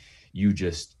 And you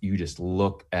just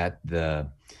look at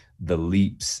the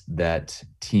leaps that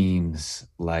teams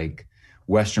like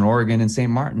Western Oregon and St.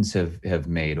 Martin's have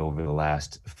made over the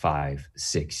last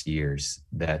 5-6 years.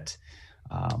 That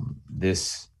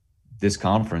this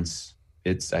conference,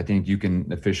 I think you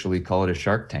can officially call it a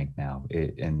Shark Tank now,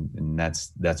 and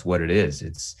that's what it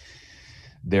is.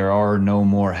 There are no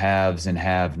more haves and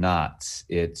have-nots.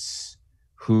 It's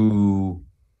who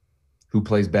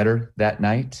plays better that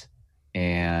night,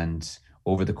 and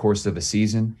over the course of a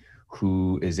season,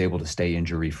 who is able to stay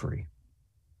injury-free.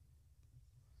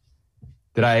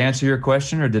 Did I answer your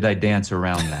question, or did I dance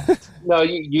around that? No,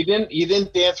 you didn't. You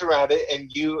didn't dance around it, and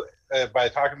you by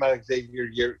talking about Xavier,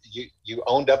 you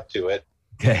owned up to it.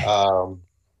 Okay. And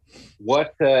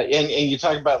you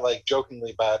talk about, like,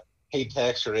 jokingly about hate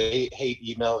texts or hate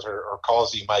emails or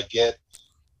calls you might get.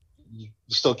 You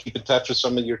still keep in touch with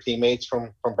some of your teammates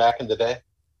from back in the day?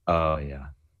 Oh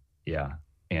yeah,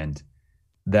 and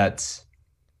that's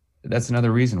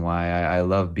another reason why I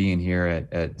love being here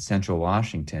at Central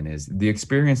Washington is the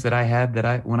experience that I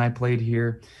had when I played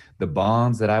here, the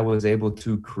bonds that I was able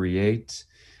to create.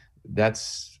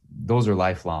 Those are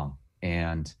lifelong,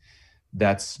 and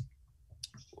that's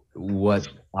what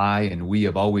we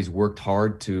have always worked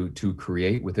hard to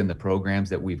create within the programs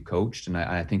that we've coached. And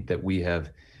I think that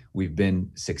we've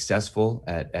been successful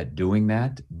at doing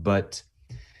that. But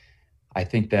I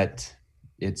think that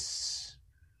it's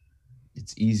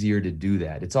easier to do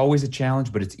that. It's always a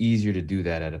challenge, but it's easier to do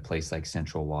that at a place like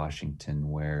Central Washington,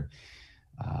 where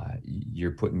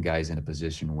you're putting guys in a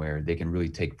position where they can really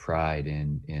take pride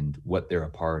in what they're a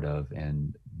part of,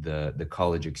 and the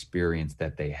college experience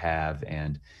that they have,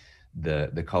 and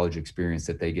the college experience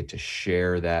that they get to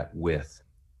share that with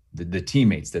the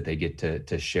teammates that they get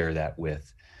to share that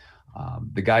with.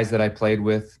 The guys that I played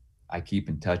with, I keep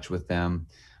in touch with them.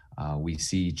 We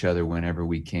see each other whenever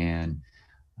we can.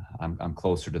 I'm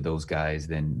closer to those guys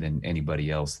than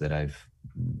anybody else that I've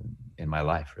in my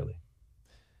life, really.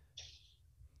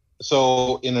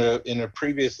 So in a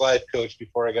previous life, Coach,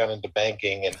 before I got into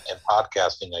banking and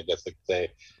podcasting, I guess I could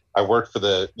say, I worked for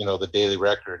the Daily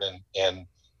Record, and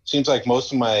seems like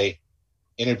most of my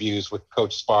interviews with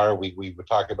Coach Spar, we would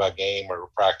talk about game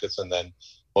or practice, and then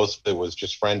most of it was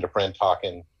just friend to friend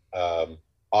talking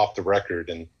off the record.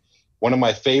 And one of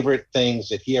my favorite things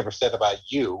that he ever said about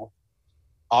you,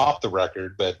 off the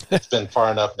record, but it's been far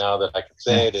enough now that I can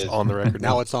say it, is on the record.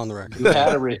 Now it's on the record.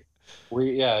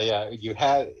 You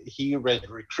had he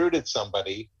recruited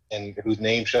somebody, and whose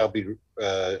name shall be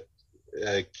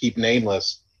keep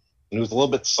nameless, and he was a little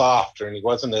bit softer, and he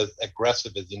wasn't as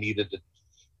aggressive as he needed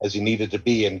to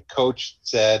be. And Coach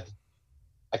said,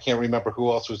 I can't remember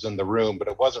who else was in the room, but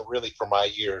it wasn't really for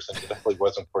my ears, and it definitely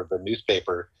wasn't for the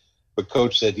newspaper. but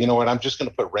coach said, you know what, I'm just going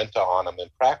to put Renta on him in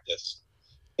practice.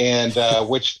 And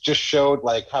which just showed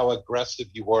like how aggressive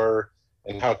you were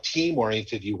and how team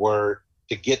oriented you were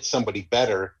to get somebody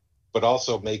better, but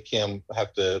also make him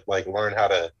have to like learn how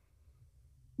to,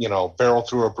 you know, barrel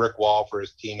through a brick wall for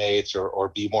his teammates or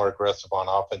be more aggressive on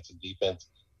offense and defense.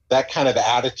 That kind of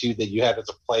attitude that you had as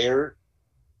a player,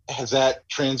 has that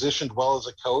transitioned well as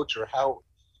a coach, or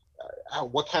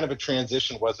what kind of a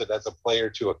transition was it as a player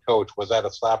to a coach? Was that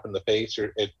a slap in the face,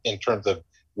 or in terms of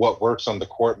what works on the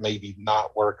court, maybe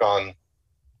not work on,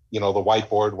 you know, the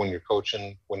whiteboard when you're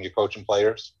coaching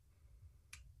players?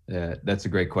 That's a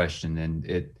great question. And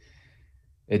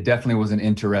it definitely was an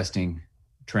interesting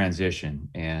transition.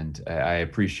 And I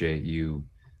appreciate you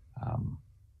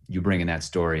bringing that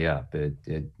story up.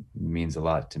 It means a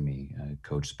lot to me.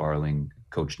 Coach Sparling,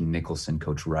 Coach Nicholson,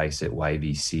 Coach Rice at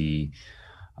YVC,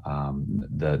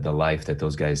 the life that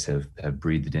those guys have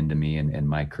breathed into me and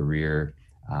my career,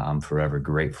 I'm forever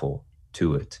grateful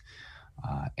to it.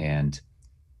 And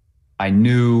I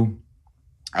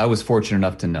was fortunate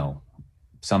enough to know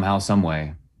somehow, some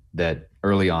way, that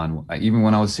early on, even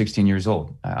when I was 16 years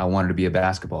old, I wanted to be a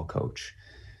basketball coach.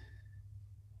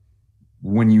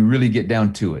 When you really get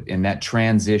down to it, in that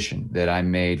transition that I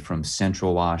made from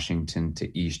Central Washington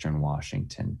to Eastern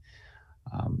Washington,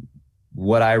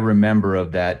 what I remember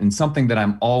of that, and something that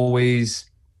I'm always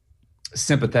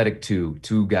sympathetic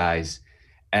to guys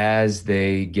as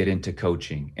they get into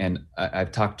coaching. And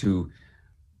I've talked to,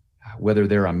 whether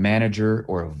they're a manager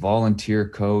or a volunteer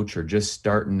coach or just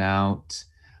starting out,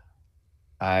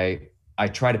 I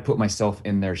try to put myself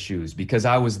in their shoes because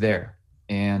I was there.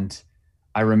 And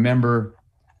I remember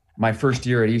my first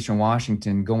year at Eastern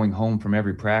Washington going home from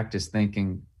every practice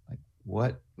thinking, like,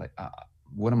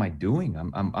 what am I doing?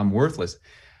 I'm worthless.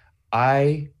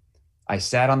 I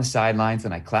sat on the sidelines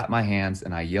and I clapped my hands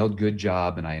and I yelled good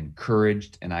job and I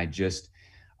encouraged, and I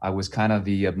was kind of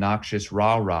the obnoxious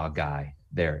rah-rah guy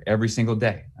there every single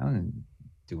day. I wasn't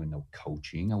doing no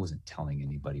coaching. I wasn't telling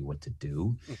anybody what to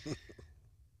do.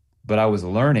 But I was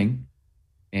learning,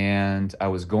 and I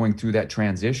was going through that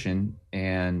transition,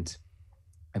 and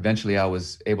eventually I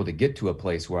was able to get to a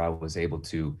place where I was able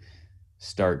to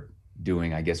start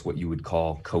doing, I guess, what you would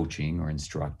call coaching or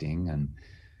instructing.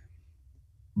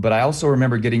 But I also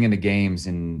remember getting into games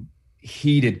in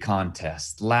heated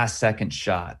contests, last second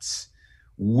shots,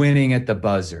 winning at the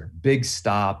buzzer, big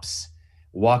stops,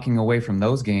 walking away from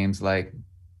those games like,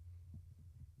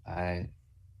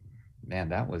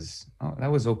 that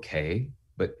was okay,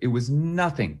 but it was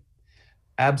nothing,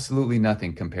 absolutely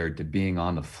nothing compared to being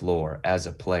on the floor as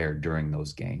a player during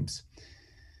those games.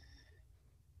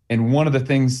 And one of the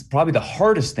things, probably the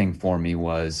hardest thing for me,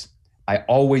 was I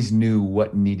always knew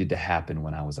what needed to happen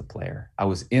when I was a player. I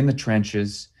was in the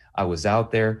trenches. I was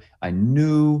out there. I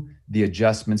knew the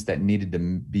adjustments that needed to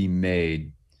be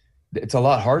made. It's a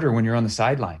lot harder when you're on the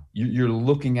sideline. You're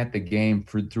looking at the game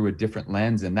through a different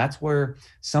lens. And that's where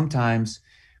sometimes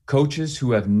coaches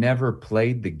who have never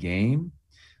played the game,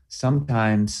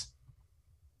 sometimes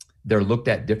they're looked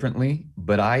at differently.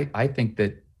 But I think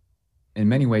that in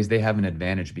many ways they have an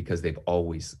advantage because they've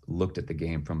always looked at the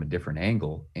game from a different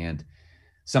angle. And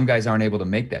some guys aren't able to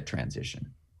make that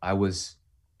transition.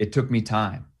 It took me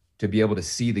time to be able to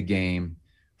see the game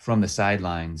from the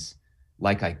sidelines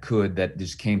like I could, that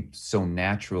just came so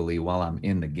naturally while I'm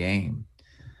in the game.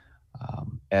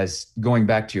 As going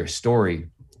back to your story,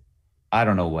 I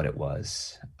don't know what it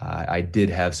was. I did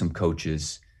have some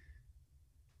coaches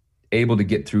able to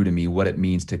get through to me what it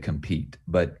means to compete,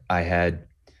 but I had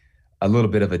a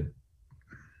little bit of a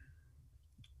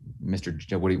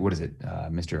what is it?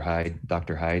 Mr. Hyde,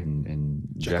 Dr. Hyde, and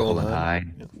Jekyll and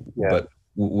Hyde. Yeah. But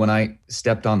when I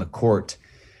stepped on the court,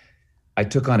 I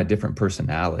took on a different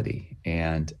personality.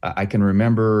 And I can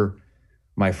remember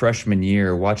my freshman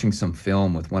year watching some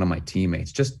film with one of my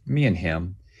teammates, just me and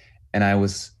him. And I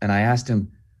asked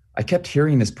him, I kept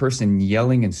hearing this person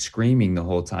yelling and screaming the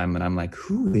whole time. And I'm like,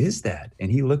 who is that?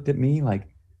 And he looked at me like,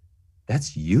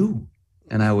 that's you.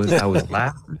 And I was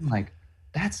laughing like,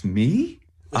 that's me?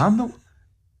 I'm the,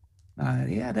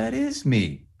 yeah, that is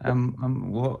me.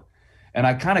 Well, and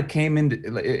I kind of came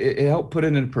into, it helped put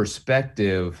it in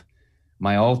perspective,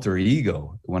 my alter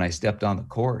ego, when I stepped on the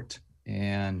court.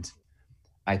 And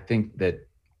I think that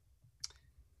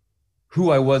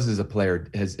who I was as a player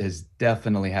has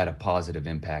definitely had a positive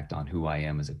impact on who I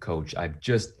am as a coach.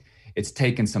 It's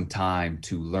taken some time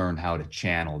to learn how to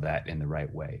channel that in the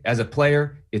right way. As a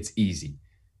player, it's easy.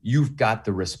 You've got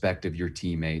the respect of your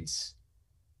teammates.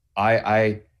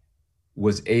 I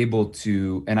was able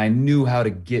to, and I knew how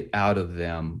to get out of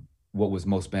them what was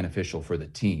most beneficial for the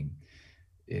team.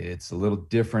 it's a little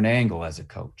different angle as a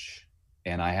coach.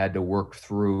 And I had to work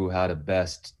through how to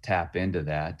best tap into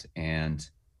that. And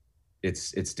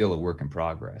it's still a work in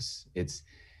progress. It's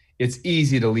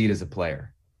easy to lead as a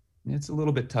player. It's a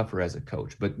little bit tougher as a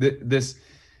coach, but this,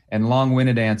 and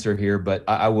long-winded answer here, but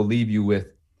I will leave you with,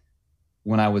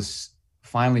 when I was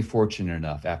finally fortunate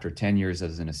enough after 10 years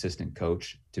as an assistant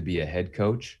coach to be a head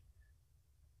coach,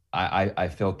 I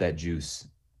felt that juice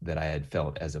that I had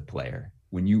felt as a player.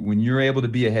 When you're able to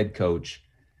be a head coach,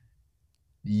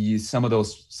 some of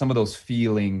those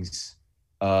feelings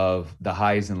of the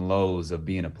highs and lows of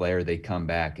being a player, they come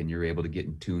back, and you're able to get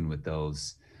in tune with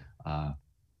those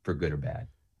for good or bad.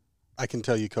 I can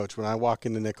tell you, Coach, when I walk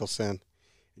into Nicholson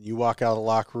and you walk out of the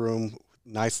locker room,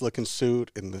 nice looking suit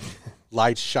and the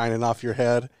lights shining off your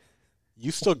head,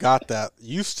 you still got that.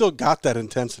 You still got that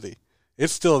intensity.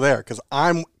 It's still there because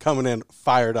I'm coming in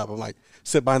fired up. I'm like,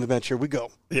 sit behind the bench. Here we go.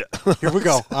 Yeah. Here we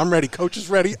go. I'm ready. Coach is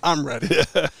ready. I'm ready.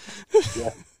 Yeah.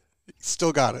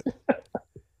 Still got it.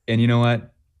 And you know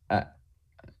what?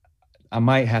 I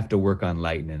might have to work on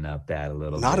lightening up that a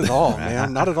little bit. Not at all,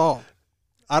 man. Not at all.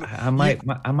 I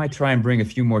might try and bring a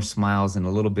few more smiles and a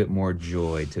little bit more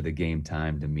joy to the game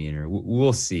time demeanor.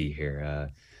 We'll see here.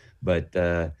 But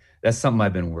that's something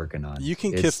I've been working on. You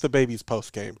can kiss the babies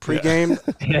post game. Pre-game,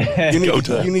 you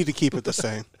need to keep it the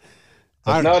same.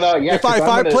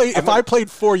 If I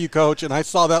played for you, Coach, and I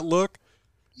saw that look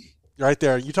right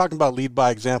there, you're talking about lead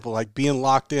by example, like being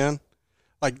locked in.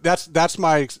 Like that's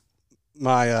my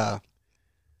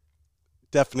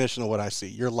definition of what I see.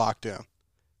 You're locked in.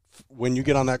 When you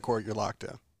get on that court, you're locked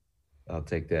in. I'll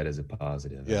take that as a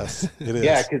positive. Yes, it is.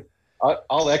 Yeah, because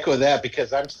I'll echo that,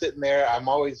 because I'm sitting there. I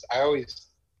always,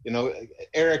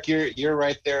 Eric, you're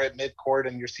right there at midcourt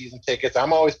in your season tickets.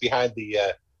 I'm always behind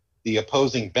the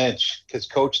opposing bench, because,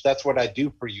 Coach, that's what I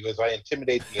do for you, is I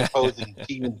intimidate the opposing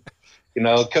team.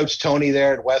 Coach Tony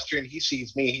there at Western, he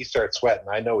sees me, he starts sweating.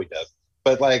 I know he does.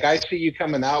 But, like, I see you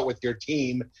coming out with your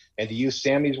team, and to use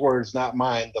Sammy's words, not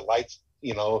mine, the lights,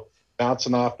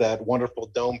 bouncing off that wonderful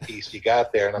dome piece you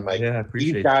got there. And I'm like, yeah,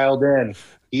 he's dialed in.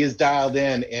 He is dialed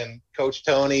in. And Coach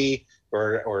Tony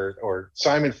or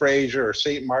Simon Fraser or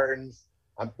St. Martin's,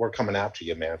 we're coming after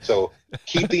you, man. So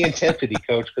keep the intensity,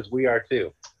 Coach, because we are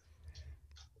too.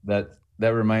 That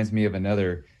reminds me of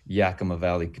another Yakima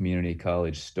Valley Community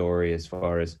College story, as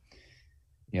far as,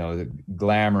 the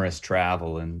glamorous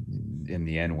travel in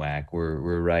the NWAC.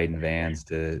 We're riding vans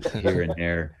to here and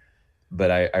there.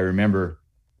 But I remember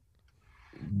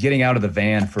getting out of the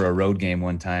van for a road game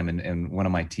one time, and one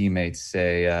of my teammates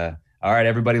say, all right,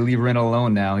 everybody leave Rinta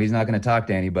alone now. He's not going to talk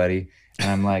to anybody.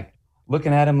 And I'm like,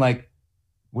 looking at him like,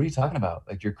 what are you talking about?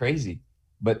 Like, you're crazy.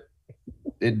 But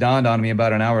it dawned on me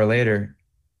about an hour later,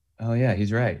 oh yeah,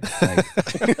 he's right. Like,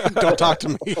 don't talk to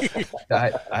me.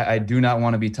 I do not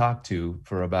want to be talked to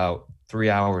for about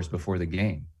 3 hours before the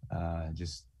game.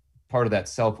 Just part of that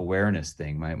self-awareness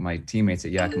thing. My teammates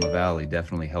at Yakima Valley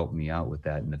definitely helped me out with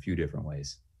that in a few different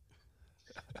ways.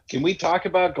 Can we talk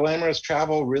about glamorous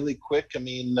travel really quick? I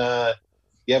mean,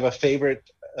 you have a favorite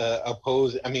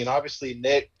obviously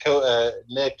Nick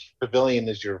Pavilion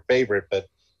is your favorite, but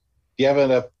do you have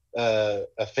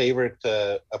a favorite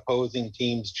opposing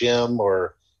team's gym,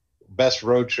 or best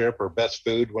road trip, or best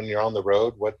food when you're on the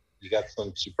road? What, you got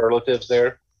some superlatives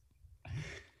there?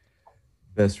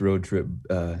 Best road trip,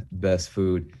 best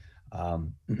food.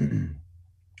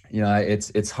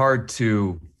 It's hard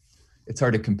to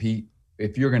compete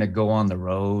if you're going to go on the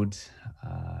road.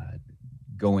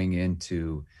 Going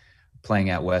into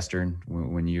playing at Western,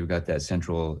 when you got that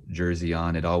central jersey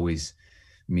on, it always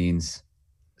means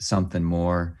something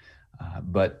more.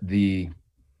 But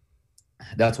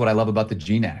that's what I love about the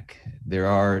GNAC. There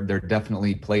are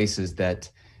definitely places that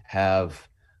have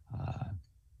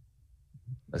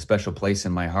a special place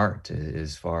in my heart,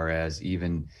 as far as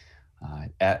even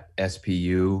at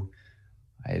SPU.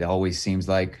 It always seems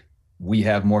like we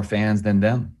have more fans than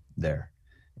them there.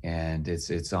 And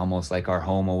it's almost like our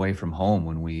home away from home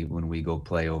when we go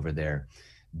play over there.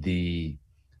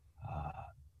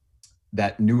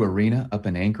 That new arena up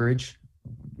in Anchorage,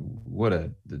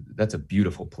 that's a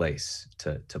beautiful place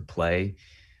to play.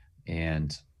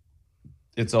 And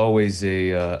it's always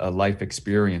a life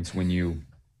experience when you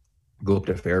go up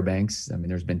to Fairbanks. I mean,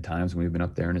 there's been times when we've been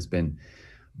up there and it's been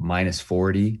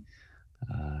 -40.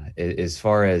 As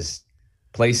far as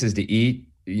places to eat,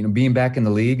 being back in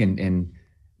the league and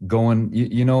going,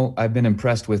 I've been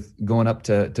impressed with going up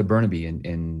to Burnaby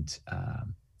and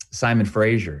Simon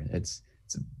Fraser. It's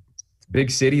a big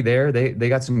city there. They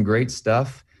got some great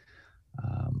stuff.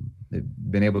 They've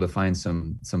been able to find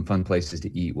some fun places to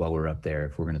eat while we're up there,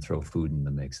 if we're going to throw food in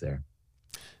the mix there.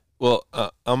 Well,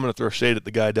 I'm going to throw shade at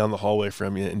the guy down the hallway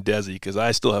from you in Desi because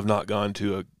I still have not gone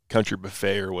to a country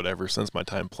buffet or whatever since my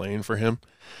time playing for him.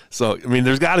 So, I mean,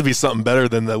 there's got to be something better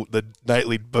than the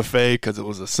nightly buffet because it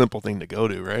was a simple thing to go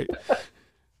to, right?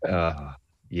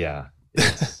 Yeah.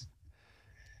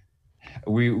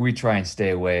 We try and stay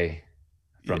away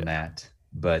from that,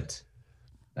 but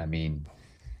I mean,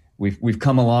 we've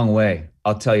come a long way.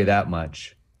 I'll tell you that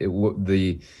much.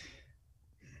 The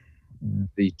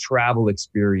travel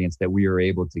experience that we are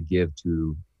able to give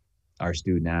to our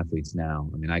student athletes now.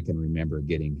 I mean, I can remember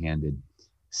getting handed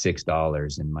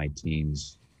 $6 in my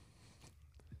teams,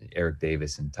 Eric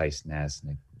Davis and Tyson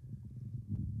Asnick,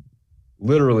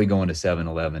 literally going to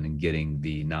 7-Eleven and getting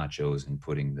the nachos and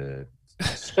putting the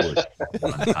sport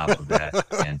on top of that.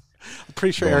 And I'm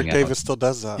pretty sure Eric Davis still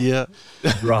does that. Yeah.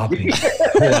 Dropping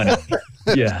 20.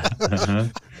 Yeah. Uh-huh.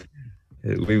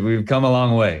 We've come a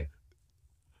long way.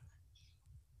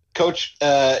 Coach,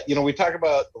 we talk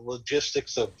about the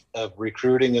logistics of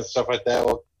recruiting and stuff like that.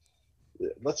 Well,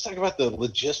 let's talk about the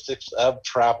logistics of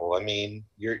travel. I mean,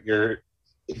 the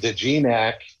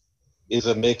GNAC is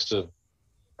a mix of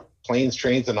planes,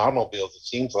 trains, and automobiles, it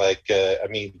seems like.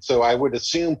 So I would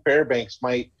assume Fairbanks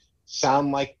might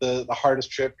sound like the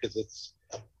hardest trip because it's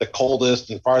the coldest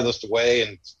and farthest away,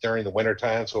 and it's during the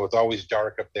wintertime, so it's always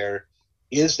dark up there.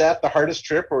 Is that the hardest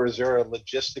trip, or is there a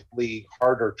logistically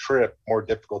harder trip, more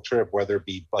difficult trip, whether it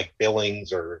be like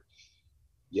Billings or,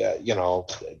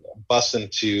 busing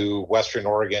to Western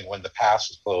Oregon when the pass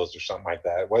is closed or something like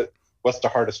that? What's the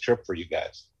hardest trip for you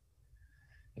guys?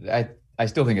 I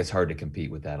still think it's hard to compete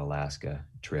with that Alaska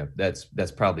trip.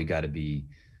 That's probably got to be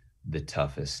the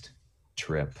toughest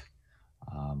trip.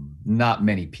 Not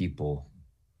many people,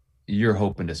 you're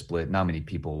hoping to split, not many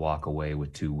people walk away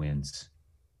with 2 wins.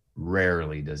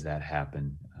 Rarely does that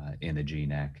happen in the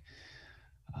GNAC.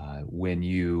 When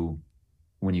you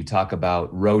talk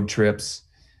about road trips,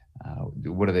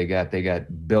 what do they got? They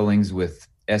got Billings with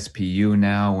SPU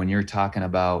now. When you're talking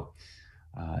about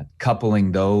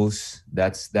coupling those,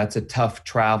 that's a tough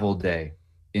travel day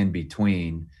in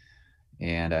between.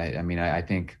 And I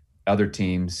think other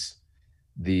teams,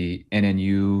 the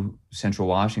NNU Central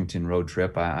Washington road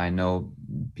trip, I know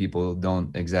people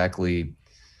don't exactly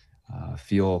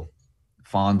feel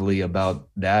fondly about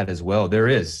that as well.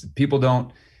 People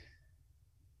don't,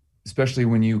 especially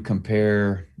when you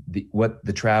compare what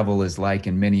the travel is like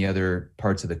in many other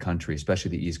parts of the country,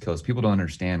 especially the East Coast. People don't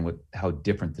understand how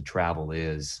different the travel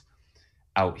is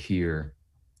out here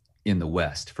in the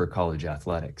West for college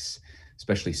athletics,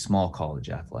 especially small college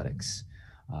athletics.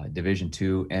 Division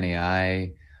II,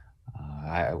 NAI,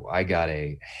 I got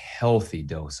a healthy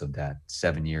dose of that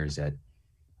 7 years at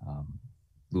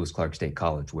Lewis Clark State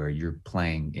College, where you're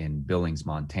playing in Billings,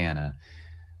 Montana,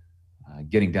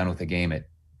 getting done with the game at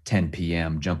 10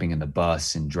 p.m., jumping in the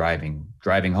bus and driving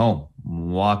home,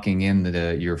 walking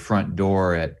into your front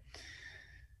door at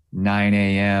 9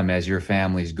 a.m. as your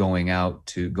family's going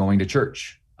to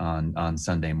church on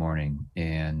Sunday morning.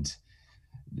 And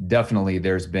definitely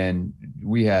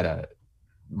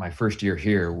my first year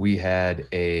here, we had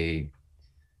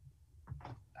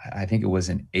I think it was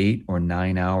an 8 or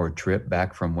 9 hour trip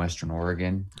back from Western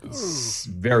Oregon. It's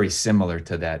very similar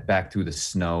to that, back through the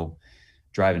snow,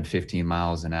 driving 15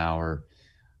 miles an hour.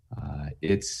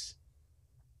 It's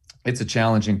a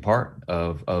challenging part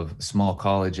of small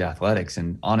college athletics.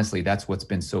 And honestly, that's what's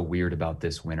been so weird about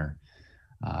this winter.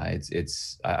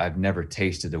 I've never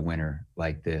tasted a winter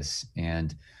like this.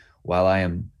 And while I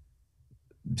am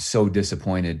so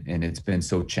disappointed and it's been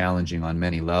so challenging on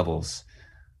many levels,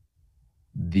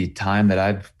 the time that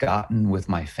I've gotten with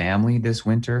my family this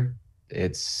winter,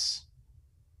 it's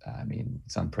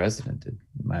unprecedented.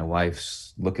 My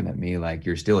wife's looking at me like,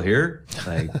 "You're still here?"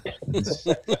 Like,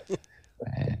 the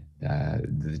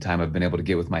time I've been able to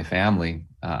get with my family,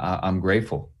 I'm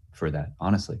grateful for that,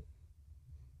 honestly.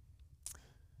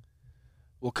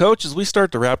 Well, Coach, as we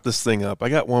start to wrap this thing up, I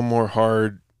got one more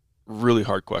really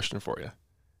hard question for you.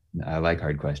 I like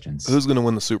hard questions. Who's going to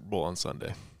win the Super Bowl on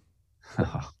Sunday?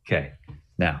 Okay.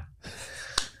 Now,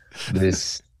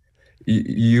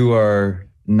 you are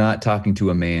not talking to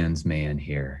a man's man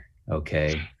here,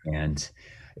 okay? And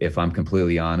if I'm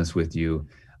completely honest with you,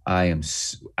 I am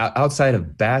outside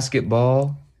of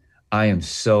basketball, I am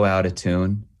so out of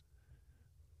tune.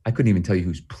 I couldn't even tell you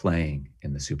who's playing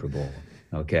in the Super Bowl,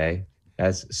 okay?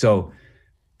 So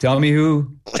tell me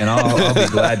who, and I'll be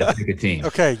glad to pick a team.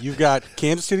 Okay, you've got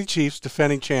Kansas City Chiefs,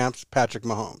 defending champs, Patrick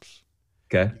Mahomes.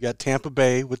 Okay. You got Tampa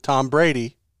Bay with Tom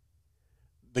Brady,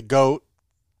 the GOAT,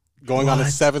 going on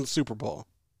his 7th Super Bowl.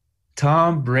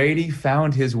 Tom Brady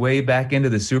found his way back into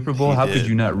the Super Bowl. How could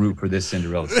you not root for this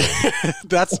Cinderella story?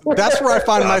 That's where I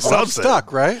find myself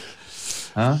stuck, right?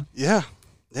 Huh? Yeah.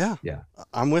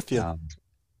 I'm with you.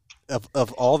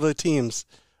 Of all the teams,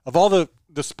 of all the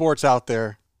sports out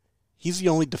there, he's the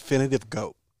only definitive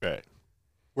GOAT. Right.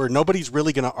 Where nobody's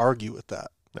really going to argue with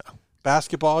that. No.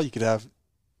 Basketball, you could have.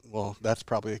 Well, that's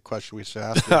probably a question we should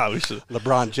ask. We should.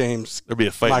 LeBron James. There'd be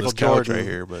a fight Michael in this couch Jordan right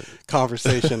here, but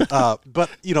conversation. But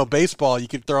baseball, you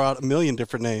could throw out a million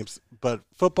different names. But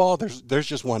football, there's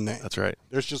just one name. That's right.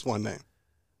 There's just one name.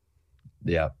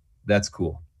 Yeah, that's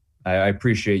cool. I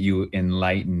appreciate you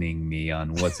enlightening me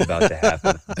on what's about to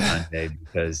happen on Monday,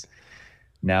 because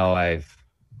now I've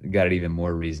got even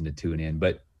more reason to tune in.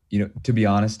 But to be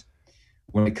honest,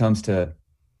 when it comes to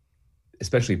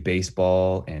especially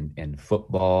baseball and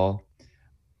football,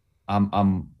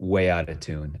 I'm way out of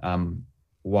tune. I'm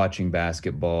watching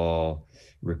basketball,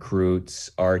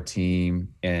 recruits, our team,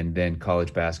 and then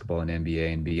college basketball and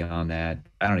NBA, and beyond that,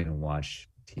 I don't even watch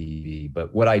TV.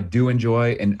 But what I do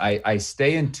enjoy, and I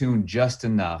stay in tune just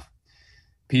enough,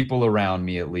 people around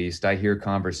me at least, I hear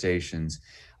conversations.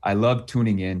 I love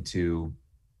tuning into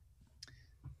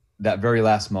that very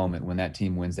last moment when that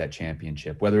team wins that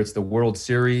championship, whether it's the World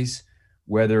Series,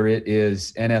 whether it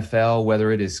is NFL,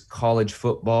 whether it is college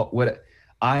football.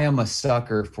 I am a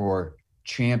sucker for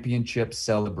championship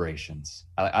celebrations.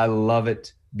 I love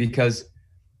it because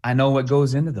I know what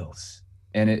goes into those.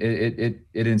 And it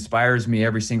inspires me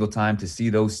every single time to see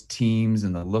those teams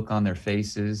and the look on their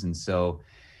faces. And so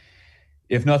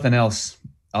if nothing else,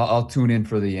 I'll tune in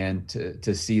for the end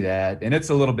to see that. And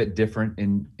it's a little bit different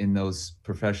in those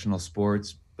professional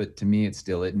sports, but to me,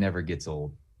 it never gets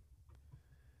old.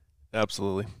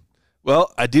 Absolutely.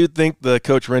 Well, I do think the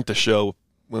Coach Rinta show,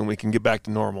 when we can get back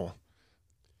to normal,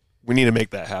 we need to make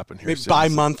that happen here. Maybe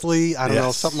bi-monthly, I don't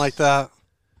know, something like that.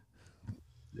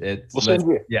 We'll send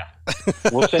you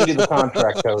the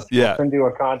contract, Coach. Yeah. We'll send you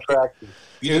a contract.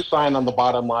 You just sign on the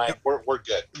bottom line. We're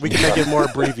good. We can make it more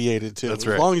abbreviated too. That's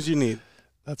right. As long as you need.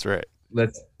 That's right.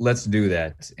 Let's do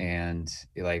that. And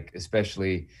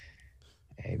especially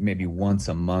maybe once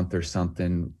a month or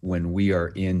something when we are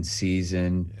in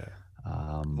season. Yeah.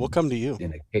 We'll come to you.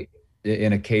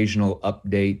 An occasional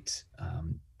update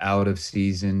out of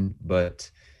season, but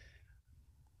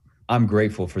I'm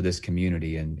grateful for this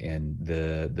community and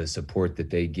the support that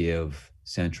they give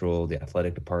Central, the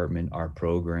athletic department, our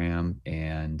program.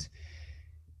 And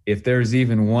if there's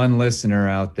even one listener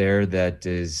out there that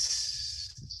is,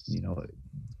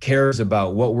 cares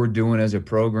about what we're doing as a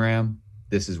program,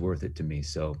 this is worth it to me.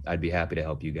 So I'd be happy to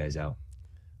help you guys out.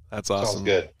 That's awesome. Sounds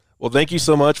good. Well, thank you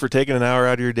so much for taking an hour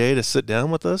out of your day to sit down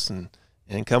with us and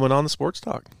coming on the Sports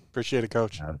Talk. Appreciate it,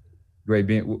 Coach. Great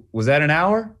being. Was that an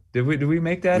hour? Did we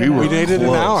make that? We made it an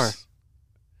hour.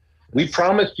 We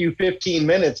promised you 15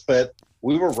 minutes, but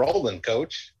we were rolling,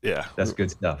 Coach. Yeah. That's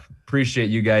good stuff. Appreciate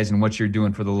you guys and what you're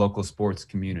doing for the local sports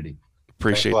community.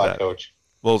 Appreciate Thanks a lot, that. Coach.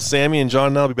 Well, Sammy and John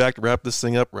and I will be back to wrap this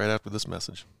thing up right after this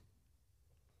message.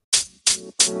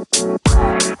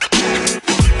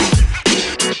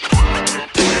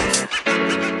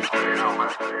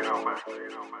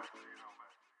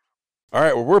 All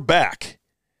right, well, we're back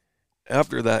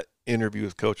after that interview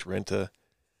with Coach Rinta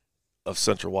of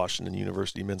Central Washington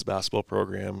University men's basketball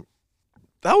program.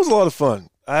 That was a lot of fun.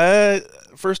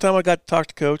 First time I got to talk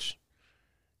to Coach.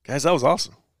 Guys, that was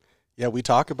awesome. Yeah, we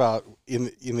talk about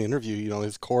in the interview,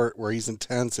 his court where he's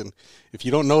intense, and if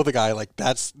you don't know the guy,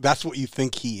 that's what you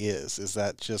think he is. Is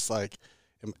that just like,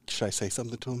 should I say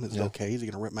something to him? Is it okay? Is he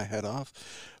gonna rip my head off?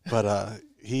 But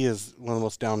he is one of the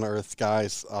most down to earth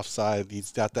guys offside.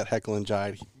 He's got that Jekyll and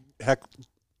Hyde.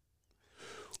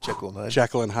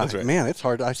 Jekyll and Hyde. Right. Man, it's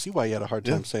hard. I see why you had a hard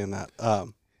time saying that.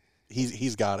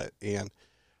 He's got it, and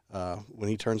when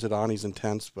he turns it on, he's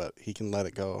intense, but he can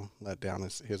let down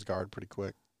his guard pretty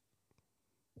quick.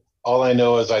 All I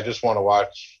know is I just want to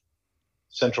watch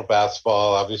Central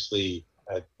basketball. Obviously,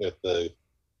 with the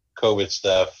COVID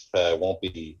stuff, it'll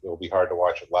be hard to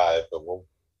watch it live, but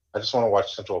I just want to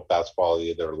watch Central basketball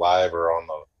either live or on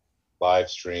the live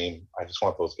stream. I just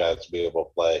want those guys to be able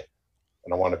to play,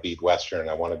 and I want to beat Western.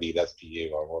 I want to beat SPU.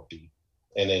 I want to beat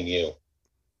NNU,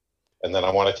 and then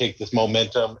I want to take this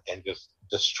momentum and just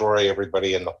destroy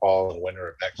everybody in the fall and winter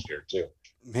of next year too.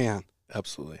 Man.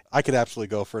 Absolutely. I could absolutely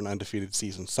go for an undefeated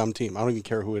season. Some team. I don't even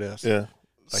care who it is. Yeah.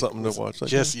 Something to watch.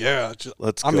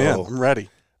 Let's I'm go. I'm ready.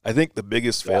 I think the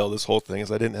biggest fail of this whole thing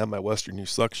is I didn't have my Western You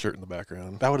Suck shirt in the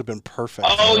background. That would have been perfect.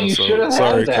 Oh, you should have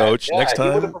sorry, had that. Coach. Yeah, next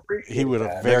time he would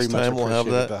have very much appreciated we'll have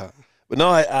that. But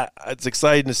no, it's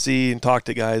exciting to see and talk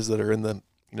to guys that are in the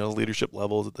leadership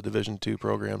levels at the Division II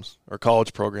programs or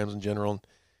college programs in general,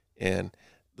 and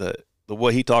the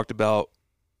way he talked about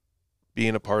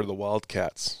being a part of the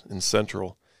Wildcats in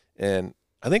Central. And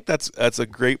I think that's a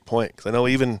great point, because I know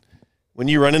even when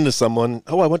you run into someone,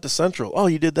 oh, I went to Central. Oh,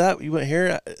 you did that? You went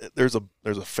here? There's a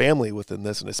family within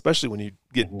this, and especially when you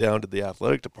get down to the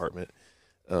athletic department.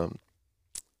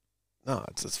 No,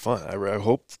 it's fun. I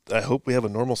hope we have a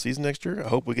normal season next year. I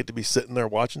hope we get to be sitting there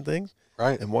watching things,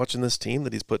 right, and watching this team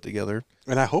that he's put together.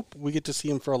 And I hope we get to see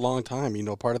him for a long time. You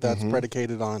know, part of that's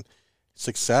predicated on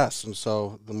success, and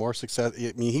so the more success,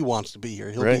 I mean, he wants to be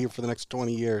here. He'll be here for the next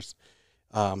 20 years,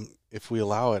 if we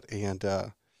allow it. And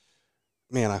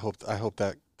man, I hope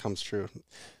that comes true.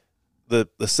 The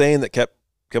saying that kept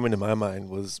coming to my mind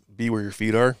was "Be where your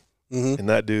feet are," and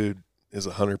that dude is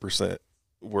 100%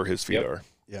 where his feet are.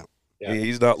 Yeah,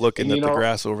 he's not looking at the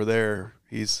grass over there.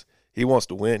 He wants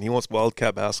to win. He wants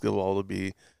Wildcat basketball to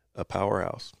be a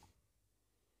powerhouse.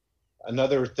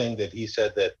 Another thing that he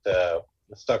said that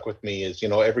stuck with me is,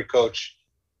 every coach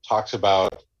talks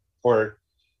about, or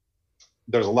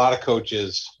there's a lot of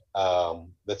coaches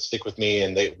that stick with me,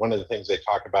 and one of the things they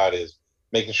talk about is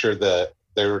making sure that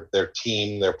their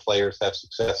team, their players have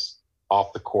success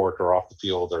off the court or off the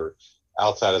field or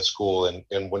outside of school.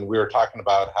 And when we were talking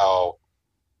about how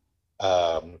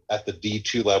at the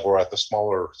D2 level or at the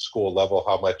smaller school level,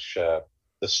 how much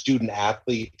the student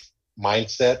athlete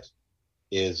mindset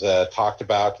is talked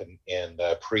about and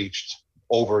preached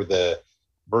over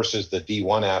versus the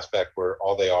D1 aspect, where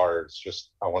all they are is just,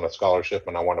 I want a scholarship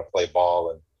and I want to play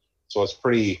ball. And so it's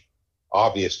pretty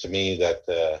obvious to me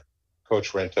that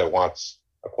Coach Rinta wants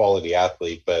a quality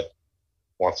athlete, but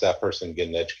wants that person to get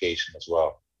an education as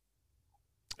well.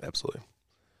 Absolutely.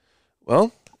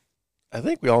 Well, I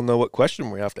think we all know what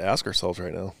question we have to ask ourselves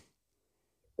right now.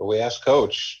 But we ask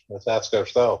Coach, let's ask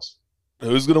ourselves.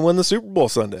 Who's going to win the Super Bowl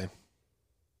Sunday?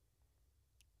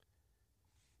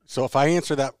 So if I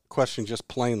answer that question just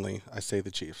plainly, I say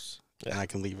the Chiefs, and I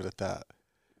can leave it at that.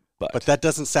 But that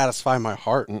doesn't satisfy my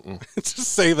heart.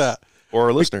 Just say that. Or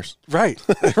our listeners. Right.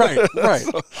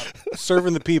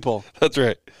 Serving the people. That's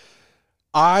right.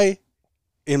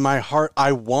 In my heart,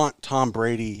 I want Tom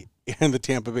Brady and the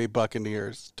Tampa Bay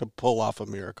Buccaneers to pull off a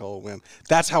miracle win.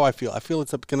 That's how I feel. I feel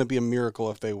it's going to be a miracle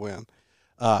if they win,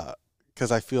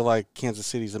 because I feel like Kansas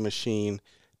City's a machine.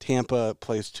 Tampa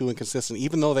plays too inconsistent,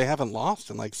 even though they haven't lost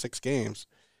in like 6 games.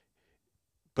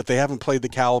 But they haven't played the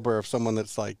caliber of someone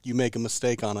that's like, you make a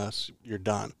mistake on us, you're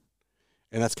done.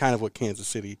 And that's kind of what Kansas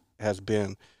City has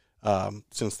been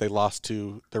since they lost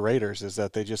to the Raiders, is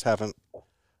that they just haven't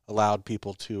allowed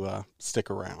people to stick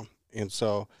around. And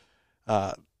so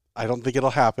I don't think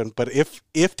it'll happen. But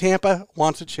if Tampa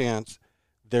wants a chance,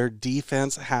 their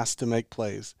defense has to make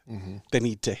plays. They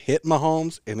need to hit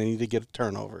Mahomes, and they need to get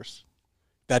turnovers.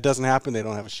 If that doesn't happen, they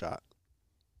don't have a shot.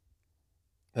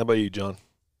 How about you, John?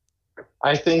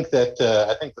 I think that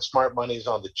the smart money is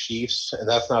on the Chiefs, and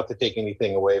that's not to take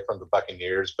anything away from the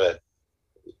Buccaneers, but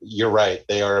you're right,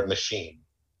 they are a machine.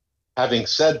 Having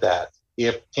said that,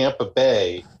 if Tampa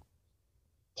Bay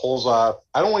pulls off,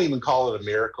 I don't want to even call it a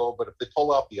miracle, but if they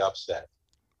pull off the upset,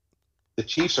 the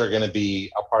Chiefs are going to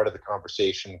be a part of the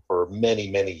conversation for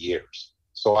many, many years.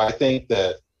 So I think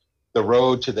that the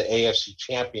road to the AFC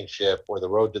Championship or the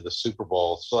road to the Super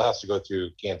Bowl still has to go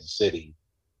through Kansas City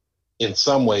in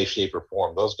some way, shape, or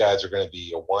form. Those guys are going to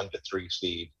be a 1 to 3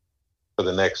 seed for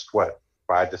the next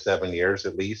 5 to 7 years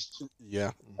at least.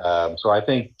 Yeah. So I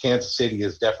think Kansas City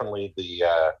is definitely the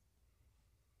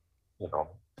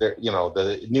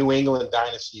the New England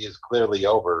dynasty is clearly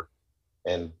over,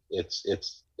 and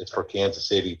it's for Kansas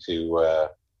City to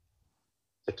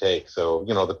take. So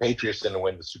the Patriots didn't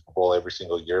win the Super Bowl every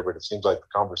single year, but it seems like the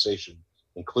conversation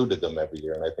included them every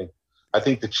year. And I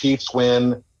think the Chiefs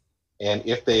win. And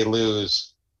if they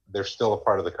lose, they're still a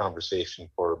part of the conversation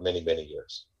for many, many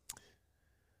years.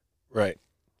 Right.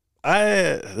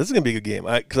 This is going to be a good game.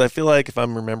 Because I feel like, if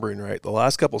I'm remembering right, the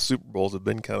last couple Super Bowls have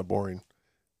been kind of boring.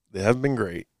 They haven't been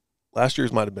great. Last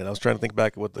year's might have been. I was trying to think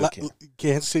back at what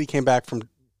Kansas City came back from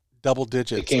double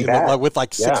digits with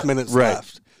like 6 minutes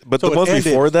left. But the ones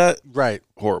before that,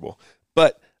 horrible.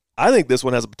 But I think this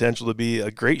one has the potential to be a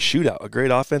great shootout, a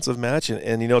great offensive match.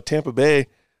 And Tampa Bay,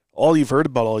 all you've heard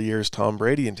about all year is Tom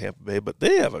Brady in Tampa Bay, but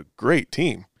they have a great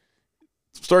team.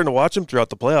 Starting to watch them throughout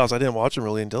the playoffs. I didn't watch them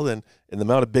really until then, and the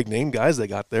amount of big-name guys they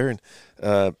got there. And,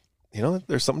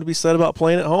 there's something to be said about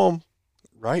playing at home.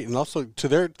 Right, and also to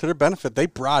their benefit, they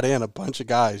brought in a bunch of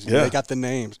guys. They got the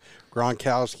names,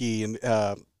 Gronkowski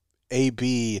and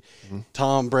AB,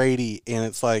 Tom Brady, and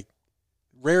it's like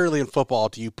rarely in football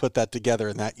do you put that together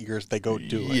in that year they go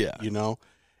do it,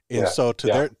 And so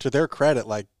to their credit,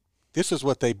 like, this is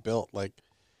what they built. Like,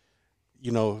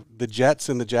 you know, the Jets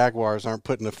and the Jaguars aren't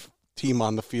putting a team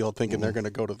on the field thinking they're going to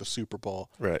go to the Super Bowl.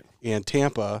 Right. And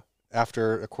Tampa,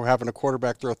 after having a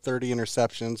quarterback throw 30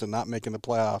 interceptions and not making the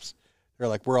playoffs, they're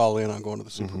like, we're all in on going to the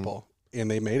Super Bowl. And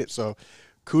they made it. So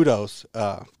kudos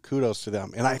to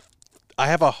them. And I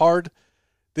have a hard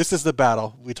 – this is the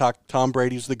battle. We talked Tom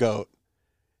Brady's the GOAT.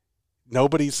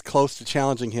 Nobody's close to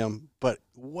challenging him, but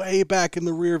way back in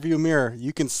the rearview mirror,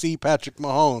 you can see Patrick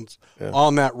Mahomes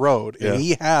on that road. And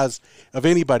he has, of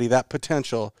anybody, that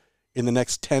potential in the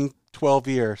next 10, 12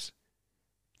 years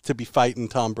to be fighting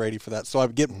Tom Brady for that. So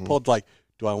I'm getting pulled like,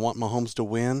 do I want Mahomes to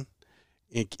win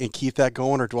and keep that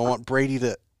going, or do I want Brady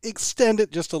to extend it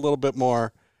just a little bit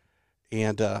more?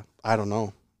 And I don't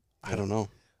know.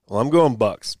 Well, I'm going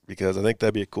Bucks because I think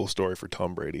that'd be a cool story for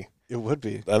Tom Brady. It would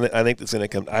be. I think that's going to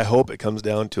come. I hope it comes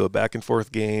down to a back and forth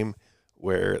game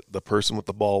where the person with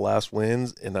the ball last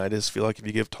wins. And I just feel like if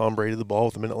you give Tom Brady the ball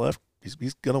with a minute left, he's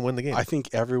going to win the game. I think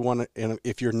everyone, and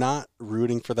if you're not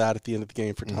rooting for that at the end of the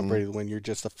game for Tom Brady to win, you're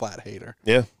just a flat hater.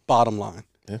 Yeah. Bottom line.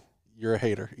 Yeah. You're a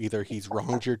hater. Either he's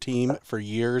wronged your team for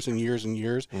years and years and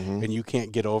years, and you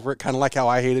can't get over it. Kind of like how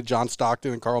I hated John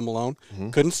Stockton and Karl Malone.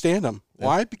 Couldn't stand them. Yeah.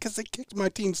 Why? Because they kicked my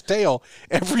team's tail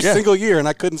every single year, and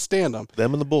I couldn't stand them.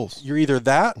 Them and the Bulls. You're either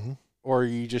that, or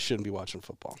you just shouldn't be watching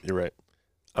football. You're right.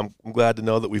 I'm glad to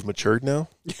know that we've matured now,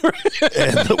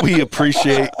 and that we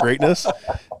appreciate greatness.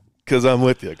 Because I'm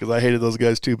with you. Because I hated those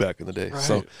guys too back in the day. Right.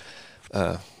 So,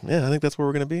 I think that's where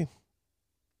we're going to be.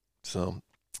 So,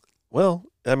 well,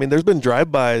 I mean, there's been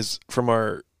drive-bys from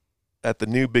at the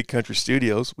new Big Country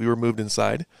Studios. We were moved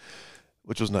inside,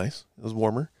 which was nice. It was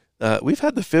warmer. We've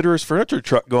had the Fitterers Furniture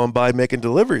truck going by making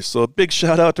deliveries. So a big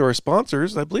shout out to our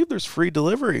sponsors. I believe there's free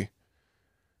delivery.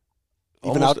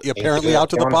 Even apparently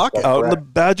out to the pocket. Out in the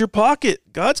Badger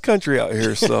Pocket. God's country out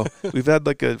here. So we've had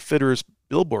like a Fitterers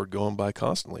billboard going by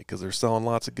constantly because they're selling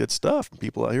lots of good stuff. And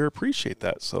people out here appreciate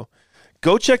that. So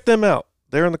go check them out.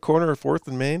 They're in the corner of 4th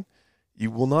and Main. You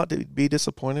will not be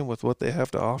disappointed with what they have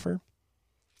to offer.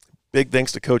 Big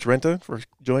thanks to Coach Rinta for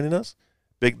joining us.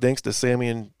 Big thanks to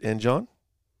Sammy and John.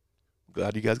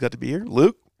 Glad you guys got to be here.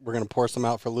 Luke? We're going to pour some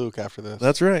out for Luke after this.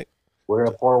 That's right. We're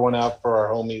going to pour one out for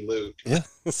our homie Luke. Yeah.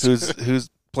 who's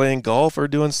playing golf or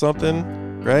doing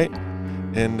something, right?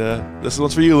 And this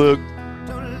one's for you, Luke.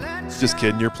 Just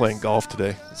kidding. You're playing golf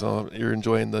today. So you're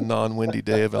enjoying the non-windy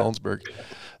day of Ellensburg.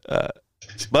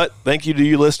 But thank you to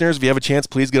you listeners. If you have a chance,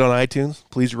 please get on iTunes.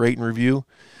 Please rate and review.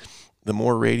 The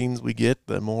more ratings we get,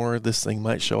 the more this thing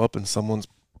might show up in somebody's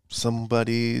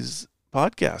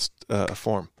podcast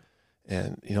form.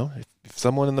 And, you know, if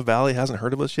someone in the Valley hasn't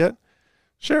heard of us yet,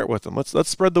 share it with them. Let's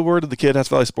spread the word of the Kid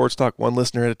Valley Sports Talk one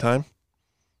listener at a time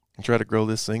and try to grow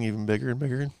this thing even bigger and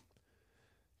bigger.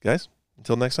 Guys,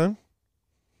 until next time.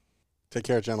 Take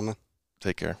care, gentlemen.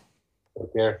 Take care.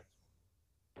 Take care.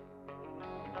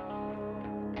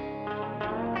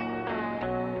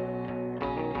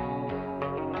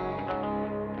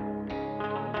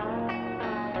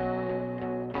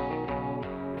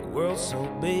 The world's so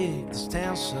big, this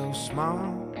town's so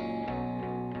small.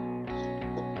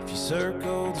 If you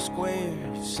circle the square,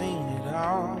 you've seen it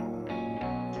all.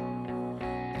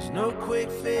 There's no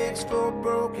quick fix for a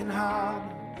broken heart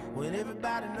when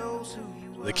everybody knows who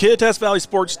you are. The Kittitas Valley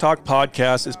Sports Talk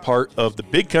podcast is part of the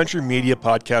Big Country Media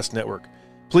Podcast Network.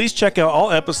 Please check out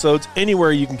all episodes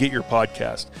anywhere you can get your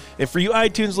podcast. And for you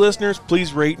iTunes listeners,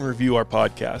 please rate and review our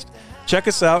podcast. Check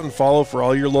us out and follow for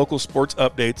all your local sports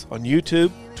updates on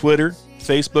YouTube, Twitter,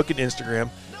 Facebook, and Instagram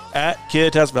at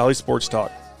Kittitas Valley Sports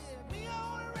Talk.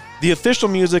 The official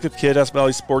music of Kittitas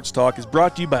Valley Sports Talk is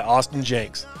brought to you by Austin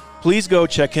Jenks. Please go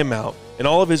check him out and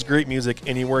all of his great music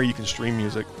anywhere you can stream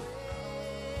music.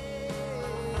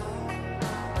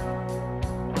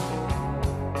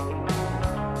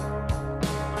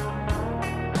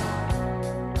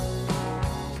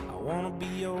 I wanna be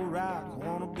your rock, I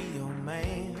wanna be your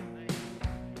man.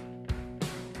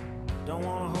 Don't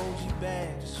wanna hold you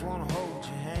back, just wanna hold